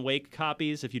of Alan Wake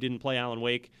copies. If you didn't play Alan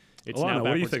Wake, it's now Alana,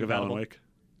 what do you backwards think of Alan compatible. Wake?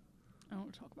 I don't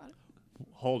want to talk about it.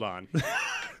 Hold on.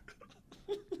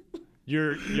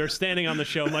 Your standing on the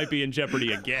show might be in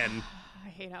jeopardy again. I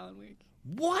hate Alan Wake.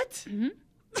 What?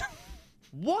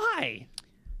 Why?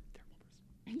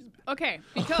 Okay,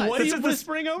 because What are you This is the-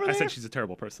 whispering over there? I said she's a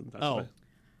terrible person. That's Oh.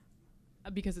 why.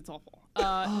 because it's awful.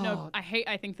 No,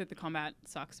 I think that the combat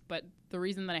sucks, but the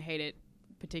reason that I hate it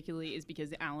particularly is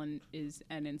because Alan is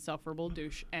an insufferable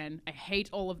douche, and I hate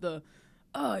all of the,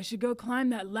 oh, I should go climb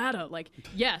that ladder. Like,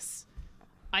 yes,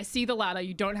 I see the ladder.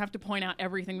 You don't have to point out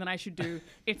everything that I should do.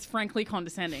 It's frankly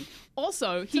condescending.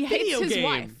 Also, he a hates video his game.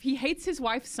 wife. He hates his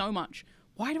wife so much.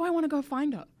 Why do I want to go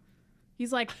find her?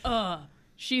 He's like,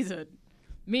 she's a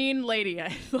mean lady.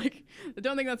 I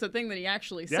don't think that's a thing that he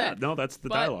actually Yeah, said. no, that's the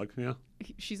But- dialogue. Yeah.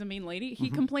 She's a mean lady.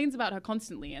 He complains about her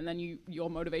constantly, and then your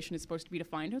motivation is supposed to be to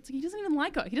find her. It's like he doesn't even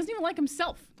like her. He doesn't even like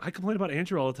himself. I complain about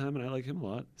Andrew all the time, and I like him a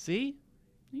lot. See?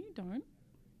 No, you don't.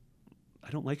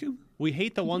 I don't like him. We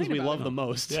hate the ones we about love it. the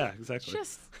most. Yeah, exactly.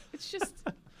 It's just.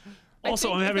 Also,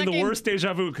 think I'm if having that the game- worst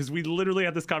deja vu because we literally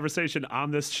had this conversation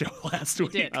on this show last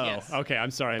week. did. Oh, Yes. okay.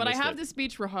 I'm sorry. But I missed have it. this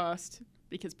speech rehearsed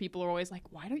because people are always like,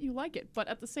 "Why don't you like it?" But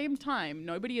at the same time,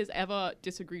 nobody has ever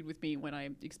disagreed with me when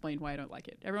I explained why I don't like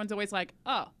it. Everyone's always like,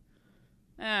 "Oh,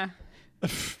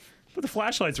 But the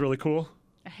flashlight's really cool.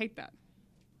 I hate that."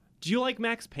 Do you like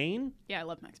Max Payne? Yeah, I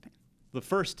love Max Payne. The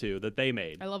first two that they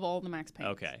made. I love all the Max Payne.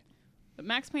 Okay. But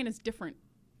Max Payne is different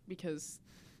because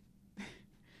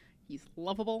he's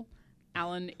lovable.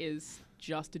 Alan is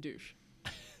just a douche.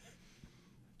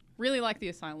 Really like the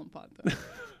Asylum part, though.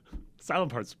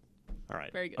 Silent part's All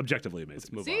right. Very good. objectively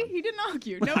amazing. Move See, on. he didn't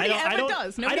argue. Nobody ever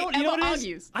does. Nobody you know ever what it is?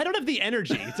 argues. I don't have the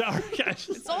energy to argue.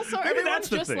 It's also Maybe everyone's that's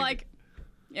the just thing. like,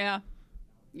 yeah,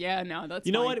 no, that's.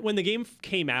 You know fine. what? When the game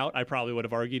came out, I probably would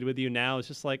have argued with you. Now it's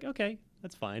just like, okay,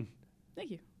 that's fine. Thank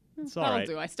you. It's all That'll right.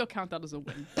 do. I still count that as a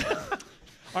win.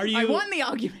 Are you? I won the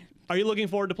argument. Are you looking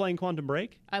forward to playing Quantum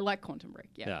Break? I like Quantum Break.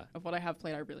 Yeah. Yeah. Of what I have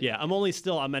played, I really. Yeah,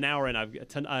 I'm an hour in.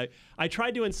 I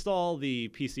tried to install the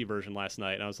PC version last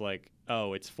night, and I was like,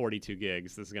 oh, it's 42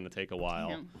 gigs. This is gonna take a while.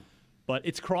 Yeah. But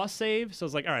it's cross save, so I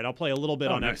was like, all right, I'll play a little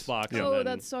bit Oh, on nice. Xbox. Yeah. and Oh, then-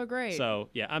 that's so great. So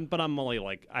yeah, I'm only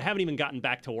like, I haven't even gotten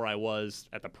back to where I was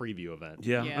at the preview event.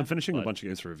 Yeah, Yeah. I'm finishing a But- bunch of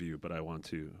games for review, but I want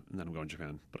to, and then I'm going to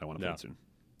Japan, but I want to play Yeah. it soon.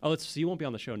 Oh, so you won't be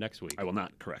on the show next week. I will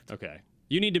not, correct. Okay,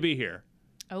 you need to be here.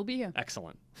 I will be here.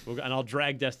 Excellent. And I'll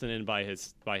drag Destin in by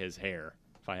his hair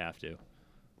if I have to.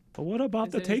 But what about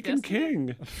Is the it his Taken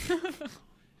destiny? King?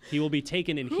 He will be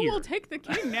taken in Who here. will take the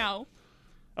king now?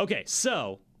 Okay,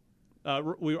 so are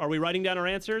we writing down our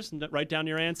answers? Write down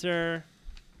your answer.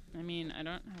 I mean, I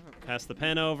don't have a. Pass the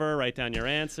pen over. Write down your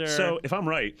answer. So if I'm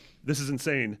right, this is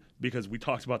insane because we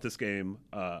talked about this game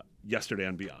yesterday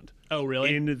on Beyond. Oh,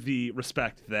 really? In the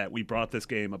respect that we brought this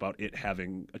game about it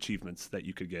having achievements that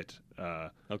you could get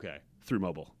Okay. through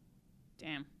mobile.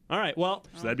 Damn. All right. Well,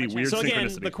 So that'd be my weird so again,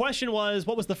 synchronicity. the question was,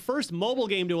 what was the first mobile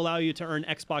game to allow you to earn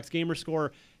Xbox Gamer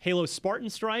Score? Halo Spartan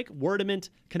Strike, Wordament,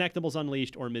 Connectables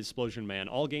Unleashed, or Ms. Splosion Man?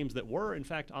 All games that were, in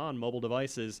fact, on mobile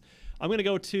devices. I'm going to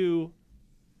go to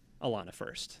Alana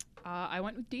first. I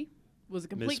went with D. Was a Ms.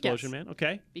 complete guess. Splosion Man.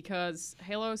 Okay. Because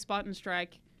Halo Spartan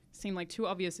Strike seemed like too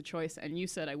obvious a choice, and you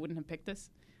said I wouldn't have picked this.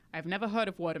 I've never heard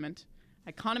of Wordament.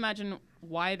 I can't imagine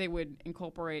why they would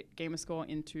incorporate Gamerscore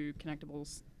into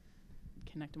Connectables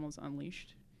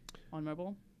Unleashed on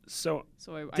mobile. So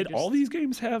So I did just all these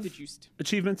games have deduced.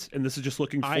 achievements? And this is just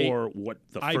looking I- for what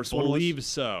the I first one was? believe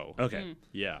so. Okay.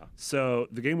 Yeah. So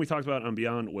the game we talked about on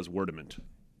Beyond was Wordament.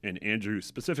 And Andrew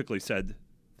specifically said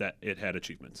that it had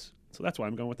achievements. So that's why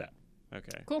I'm going with that.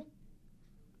 Okay. Cool.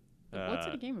 What's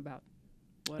it Uh, a game about?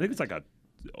 I think it's like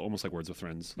almost like Words with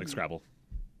Friends, like Scrabble,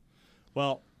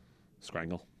 Well,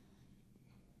 Scrangle.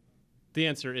 the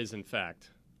answer is, in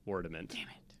fact, Wordament. Damn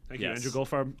it. Thank Yes. you, Andrew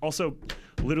Goldfarb. Also,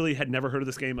 literally had never heard of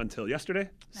this game until yesterday.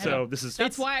 So this is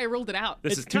That's why I ruled it out.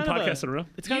 this It's is two kind of a- podcasts in a row.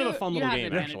 It's kind of a You- fun you little had an game,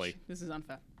 advantage. actually. This is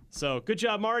unfair. So good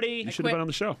job, Marty. You should have quit. been on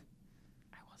the show.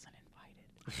 I wasn't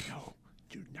invited. No,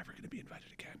 you're never going to be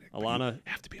invited again. Nick. Alana, You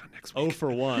have to be on next week. 0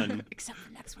 for 1. Except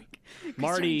for next week. 'cause you're in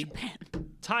Marty Japan.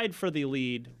 tied for the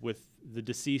lead with the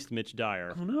deceased Mitch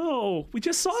Dyer. Oh no, we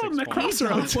just saw him 6 at points.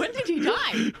 Crossroads. When did he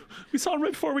die? We saw him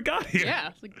right before we got here.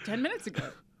 Yeah, like 10 minutes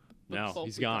ago. No, Well,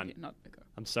 he's we got gone. here, not ago.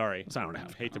 I'm sorry. It's an hour and a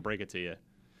half. I hate to break it to you.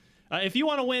 If you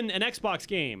want to win an Xbox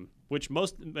game, which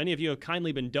many of you have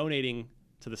kindly been donating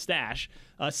to the stash,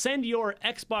 send your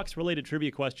Xbox-related trivia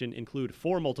question. Include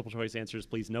 4 multiple-choice answers.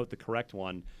 Please note the correct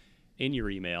one in your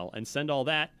email, and send all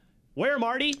that. Where,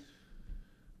 Marty?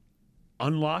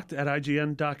 Unlocked at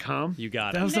IGN.com. You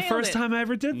got it. That was the Nailed first it. time I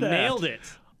ever did that. Nailed it.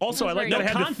 Also, I That was like very that I good.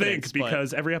 had No to think confidence, but-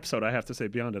 because every episode I have to say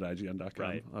beyond at IGN.com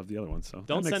Right. of the other ones. So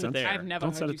Don't that makes send it sense. there. I've never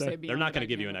Don't heard send you it there. say They're They're not going to beyond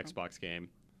give you an IGN.com. Xbox game.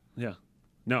 Yeah.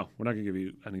 No, we're not going to give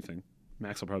you anything.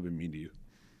 Max will probably be mean to you.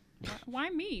 Why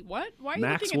me? What? Why are you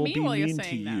Max looking will at me be while you're mean to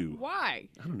saying that? you. Why?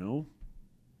 I don't know.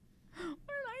 What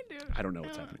did I do? I don't know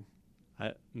what's happening.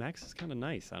 Max is kind of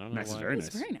nice. I don't know Max why. is very He's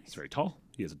nice. very nice. He's very tall.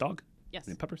 He has a dog Yes,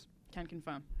 named Peppers. can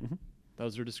confirm.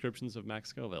 Those are descriptions of Max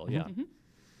Scoville. Yeah.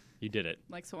 You did it.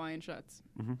 Likes Hawaiian shirts.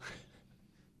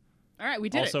 All right, we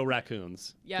did Also it.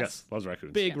 raccoons. Yes. Loves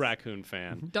raccoons. Big Yes. raccoon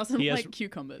fan. Doesn't He has- like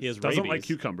cucumbers. He has Doesn't rabies. like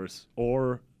cucumbers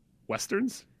or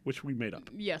westerns, which we made up.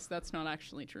 Yes, that's not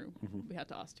actually true. We had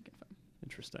to ask to confirm.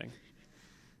 Interesting.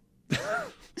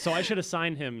 So I should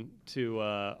assign him to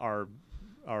our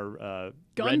Gun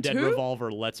Red Dead 2?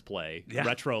 Revolver Let's Play, Yeah.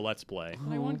 retro Let's Play.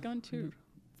 But I want gun 2.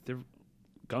 They're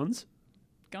guns.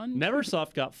 Gun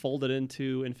Neversoft got folded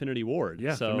into Infinity Ward.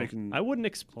 Yeah, so they're making I wouldn't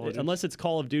of Duty. unless it's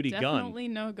Call of Duty 2. Gun. Definitely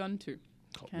no gun 2.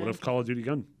 What if Call of Duty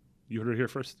gun? You heard it here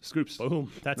first. Scoops. Boom.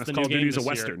 That's the Call new of game Duty's a this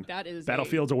year. Western. That is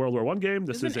Battlefield's a World War I game.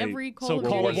 This Isn't is a every Call So of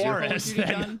Call of Duty, War Call of is Duty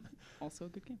then. gun also a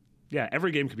good game. yeah.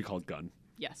 Every game could be called gun.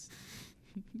 Yes.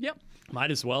 Yep.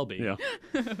 Might as well be. Yeah.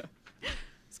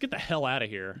 Let's get the hell out of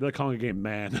here. They're calling a game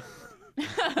man.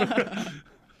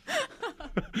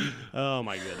 Oh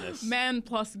my goodness. Man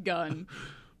plus gun.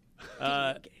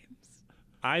 Games.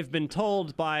 I've been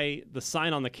told by the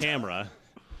sign on the camera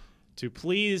to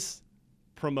please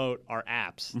promote our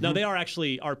apps. No, they are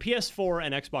actually our PS4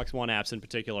 and Xbox One apps in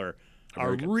particular are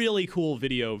very good. really cool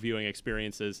video viewing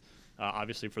experiences.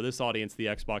 Obviously, for this audience, the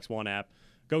Xbox One app.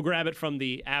 Go grab it from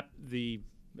the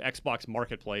Xbox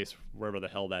Marketplace, wherever the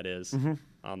hell that is,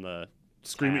 on the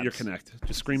Scream at your tabs. Connect.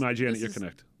 Just scream IGN at This your is-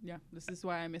 Connect. Yeah, this is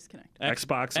why I misconnect.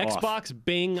 Xbox off. Xbox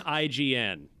Bing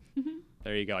IGN.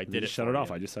 There you go. I You did it. just shut for it off.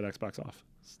 you. I just said Xbox off.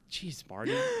 Jeez,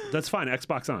 Marty. That's fine.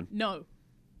 Xbox on. No.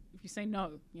 If you say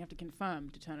no, you have to confirm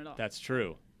to turn it off. That's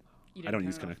true. You I didn't don't turn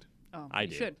use it off. Connect. Oh, I you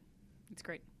do. should. It's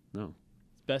great. No.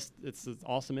 It's an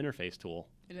awesome interface tool.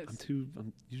 It is.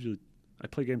 I'm usually I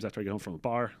play games after I get home from a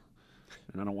bar,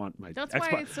 and I don't want my That's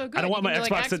Xbox. why it's so good. I don't want You my can do,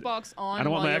 Xbox like, to. Xbox on I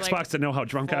don't want while my you're, Xbox like, to know how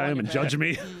drunk I falling am and in judge bed.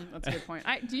 me. That's a good point.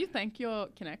 Do you thank your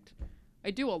Connect?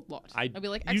 I do a lot. I- I'll be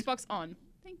like, you- Xbox on.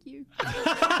 Thank you.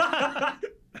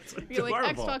 That's Be like,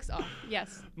 adorable. Xbox off.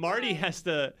 Yes. Marty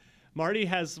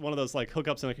has one of those like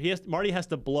hookups, and Marty has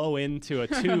to blow into a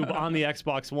tube on the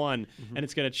Xbox One, and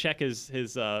it's gonna check his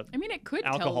I mean, it could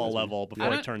tell alcohol the- level I before it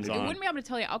don't- turns It on. wouldn't be able to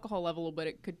tell your alcohol level, but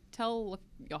it could tell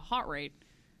your heart rate.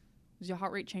 Does your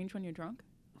heart rate change when you're drunk?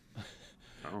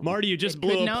 Marty, you just It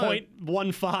blew could a know.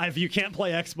 .15. You can't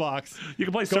play Xbox. You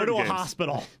can play Go certain to a games.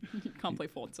 hospital. You can't play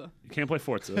Forza. You can't play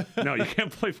Forza. No, you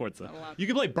can't play Forza. Not allowed. You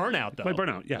can play Burnout though. Play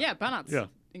Burnout. Yeah. Yeah, burnouts. Yeah.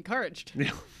 Encouraged.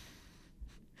 Yeah.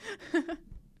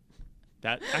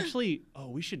 That actually,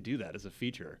 we should do that as a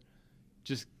feature.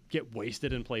 Just get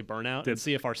wasted and play Burnout and Dibs.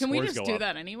 see if our Can scores we just go do up.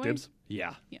 that anyway? Dibs.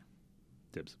 Yeah.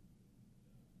 Dibs.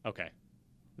 Okay.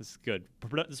 This is good.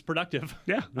 This is productive.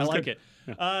 Yeah, I that's like good.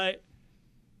 it.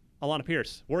 Alana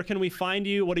Pierce, where can we find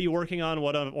you? What are you working on?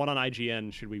 What on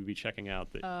IGN should we be checking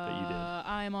out that you did?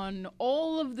 I'm on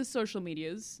all of the social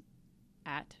medias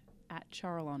at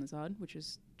Charizard, which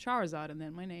is Charizard and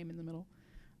then my name in the middle.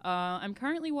 I'm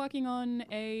currently working on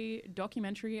a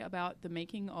documentary about the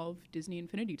making of Disney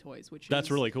Infinity Toys, which That's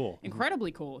is really cool.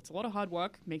 incredibly cool. It's a lot of hard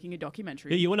work making a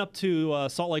documentary. Yeah, you went up to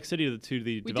Salt Lake City to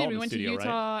the We did. development We went studio, to right?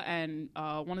 Utah, and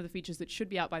one of the features that should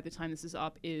be out by the time this is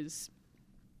up is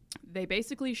they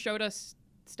basically showed us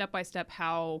step by step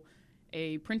how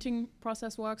a printing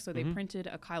process works. So they printed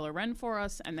a Kylo Ren for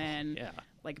us, and then Yeah.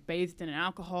 like bathed in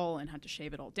alcohol and had to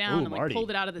shave it all down, Ooh, and like Marty. pulled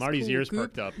it out of this Marty's cool ears goop.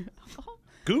 perked up. Alcohol?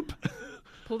 Goop.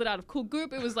 Pulled it out of cool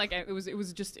goop. It was like it was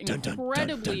just dun, dun,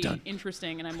 incredibly dun.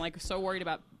 interesting, and I'm like so worried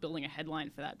about building a headline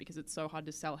for that because it's so hard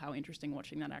to sell how interesting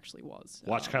watching that actually was.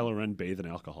 Watch Kylo Ren bathe in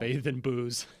alcohol. Bathed in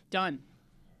booze. Done.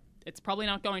 It's probably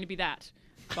not going to be that,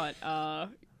 but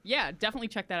yeah, definitely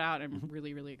check that out. I'm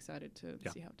really, really excited to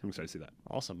Yeah, see how it I'm excited to see that.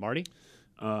 Awesome. Marty?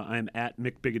 I'm at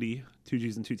Mick Biggity, 2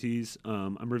 G's and 2 T's.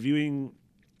 I'm reviewing,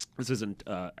 this isn't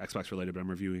Xbox related, but I'm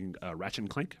reviewing Ratchet and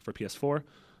Clank for PS4.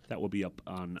 That will be up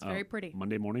on very pretty.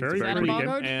 Monday morning. Very It's a Is that very pretty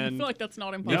embargoed? game. I And- feel like that's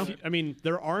not If impossible. you- I mean,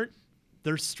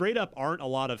 there straight up aren't a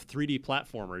lot of 3D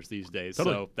platformers these days.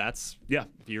 Totally. So that's, Yeah.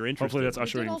 if you're interested. Hopefully that's We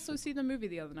ushering. did also see the movie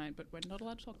the other night, but we're not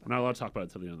allowed to talk about We're not allowed to talk about it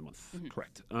until the end of the month.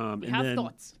 Correct. We and have then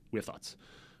thoughts. We have thoughts.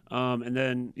 And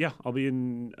then, yeah, I'll be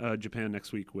in Japan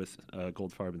next week with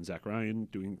Goldfarb and Zach Ryan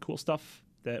doing cool stuff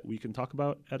that we can talk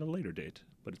about at a later date.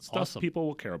 But it's stuff Awesome. people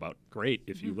will care about Great.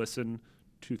 if you listen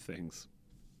to things.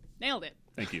 it. Nailed it.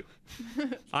 Thank you.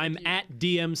 I'm at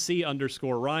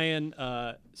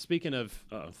DMC_Ryan. Speaking of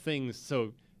things,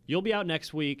 so you'll be out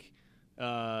next week.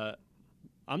 I'm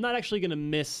I'm not actually going to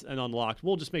miss an Unlocked.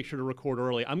 We'll just make sure to record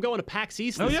early. I'm going to PAX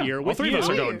East this yeah. year All with three you. of us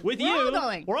are going. With We're you. all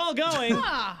going. We're all going.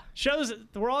 Ah. Shows.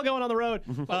 We're all going on the road.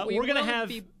 But we we're going to will have.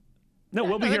 be- No,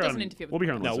 we'll be that here doesn't on. interfere with We'll be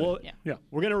here the on No, Wednesday. we'll, Yeah. Yeah.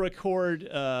 we're going to record,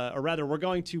 or rather, we're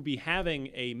going to be having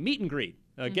a meet and greet,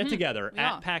 get together We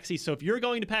at are. PAX East. So if you're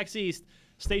going to PAX East,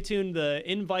 stay tuned. The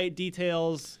invite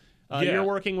details. Yeah. You're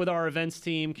working with our events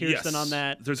team, Kirsten, Yes. on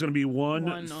that. There's going to be one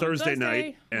One on Thursday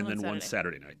night Thursday, and one on then one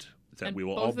Saturday. Saturday night that And we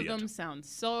will both all of be them at. sound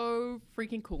so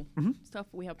freaking cool. Stuff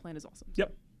we have planned is awesome.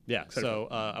 Yep. Yeah. So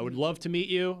I would love to meet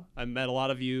you. I met a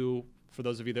lot of you. For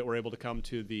those of you that were able to come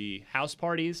to the house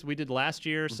parties we did last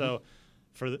year, so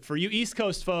for you East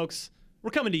Coast folks,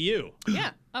 we're coming to you.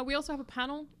 Yeah. We also have a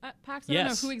panel at PAX. I don't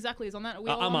Yes. know who exactly is on that. Are we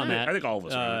all I'm on that. I think all of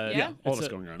us are. Uh, Yeah? All It's of us a-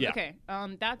 going around. yeah. Okay.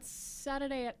 That's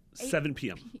Saturday at 7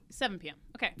 p.m. 7 p.m.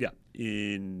 Okay. Yeah.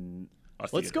 In a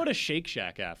Let's theater. go to Shake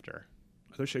Shack after.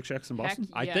 Are there Shake Shacks in Heck Boston?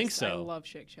 I yes, think I so. love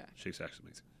Shake Shack. Shake Shack's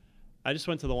amazing. I just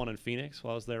went to the one in Phoenix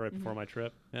while I was there right before my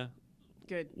trip. Yeah.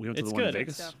 Good. We went to It's the one in good.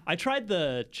 Vegas. Stuff. I tried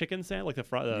the chicken sandwich, like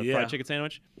the Yeah. fried chicken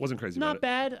sandwich. Wasn't crazy Not about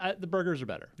bad. The burgers are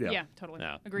better. it. Yeah, totally.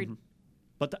 Yeah. Agreed.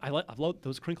 But I love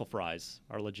those crinkle fries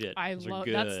are legit. I Those are love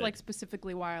good. that's like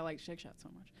specifically why I like Shake Shack so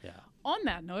much. Yeah. On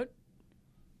that note,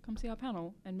 come see our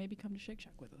panel and maybe come to Shake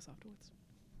Shack with us afterwards.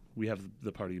 We have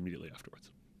the party immediately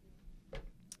afterwards.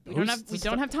 We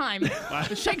don't have time.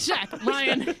 The Shake Shack,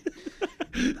 Ryan.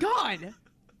 God,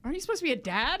 aren't you supposed to be a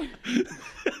dad?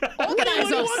 Organize What do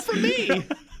you us. want from me?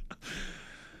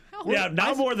 Help. Yeah,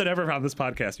 now more than ever on this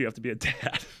podcast, you have to be a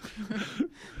dad.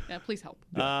 Yeah, please help.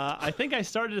 I think I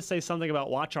started to say something about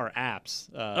watch our apps.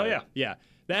 Oh, yeah. Yeah.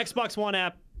 The Xbox One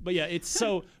app. But yeah, it's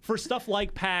so for stuff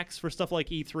like PAX, for stuff like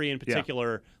E3 in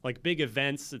particular, like big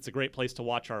events, it's a great place to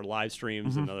watch our live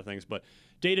streams and other things. But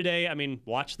day to day, I mean,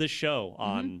 watch this show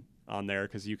on there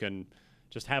because you can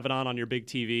just have it on your big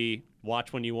TV,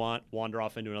 watch when you want, wander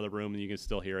off into another room, and you can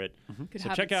still hear it. Could So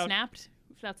have check it out. snapped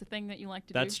if that's a thing that you like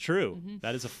to That's do. true.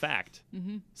 That is a fact.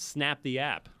 Snap the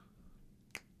app.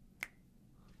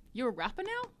 You're a rapper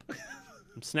now?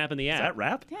 I'm snapping the Is app. that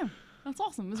rap? Damn, that's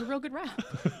awesome. It was a real good rap.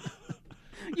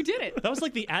 You did it. That was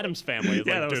like the Adams Family. It's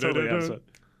Yeah, like, that was totally "Du-du-du-du." episode.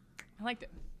 I liked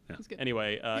it. It was good.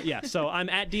 Anyway, yeah, so I'm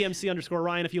at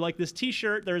DMC_Ryan. If you like this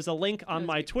t-shirt, there's a link on That's a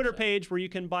my good Twitter t-shirt. page where you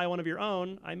can buy one of your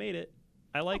own. I made it.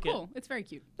 I like Cool. it. It's very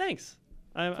cute. Thanks.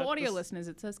 For audio listeners,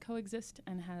 it says coexist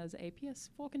and has a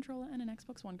PS4 controller and an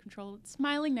Xbox One controller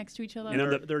smiling next to each other. And on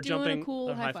the- They're doing jumping, a cool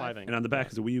they're high five. high-fiving. And on the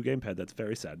back is a Wii U gamepad that's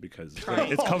very sad because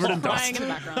Right. it's covered in Crying dust. in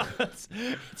the background.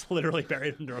 it's literally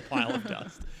buried under a pile of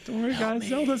dust. Don't worry, guys.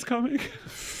 Zelda's coming.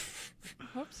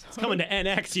 Whoops. It's coming to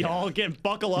NX, y'all.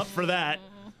 Buckle up for that.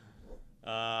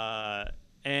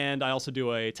 And I also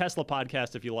do a Tesla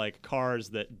podcast if you like cars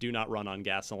that do not run on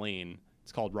gasoline.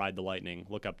 It's called Ride the Lightning.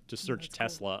 Just search That's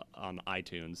cool. Tesla on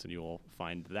iTunes and you will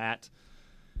find that.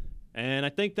 And I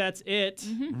think that's it.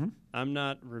 I'm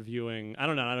not reviewing. I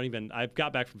don't know. I've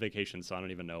got back from vacation, so I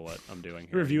don't even know what I'm doing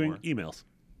here Reviewing anymore. emails.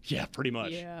 Yeah, pretty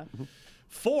much. Yeah.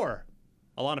 For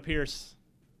Alana Pierce,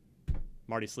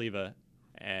 Marty Sleva,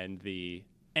 and the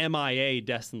MIA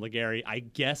Destin Legary, I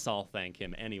guess I'll thank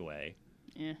him anyway.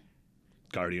 Yeah.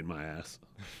 Guardian my ass.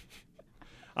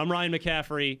 I'm Ryan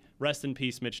McCaffrey. Rest in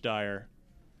peace, Mitch Dyer.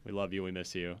 We love you. We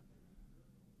miss you.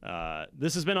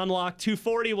 This has been Unlocked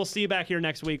 240. We'll see you back here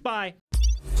next week. Bye.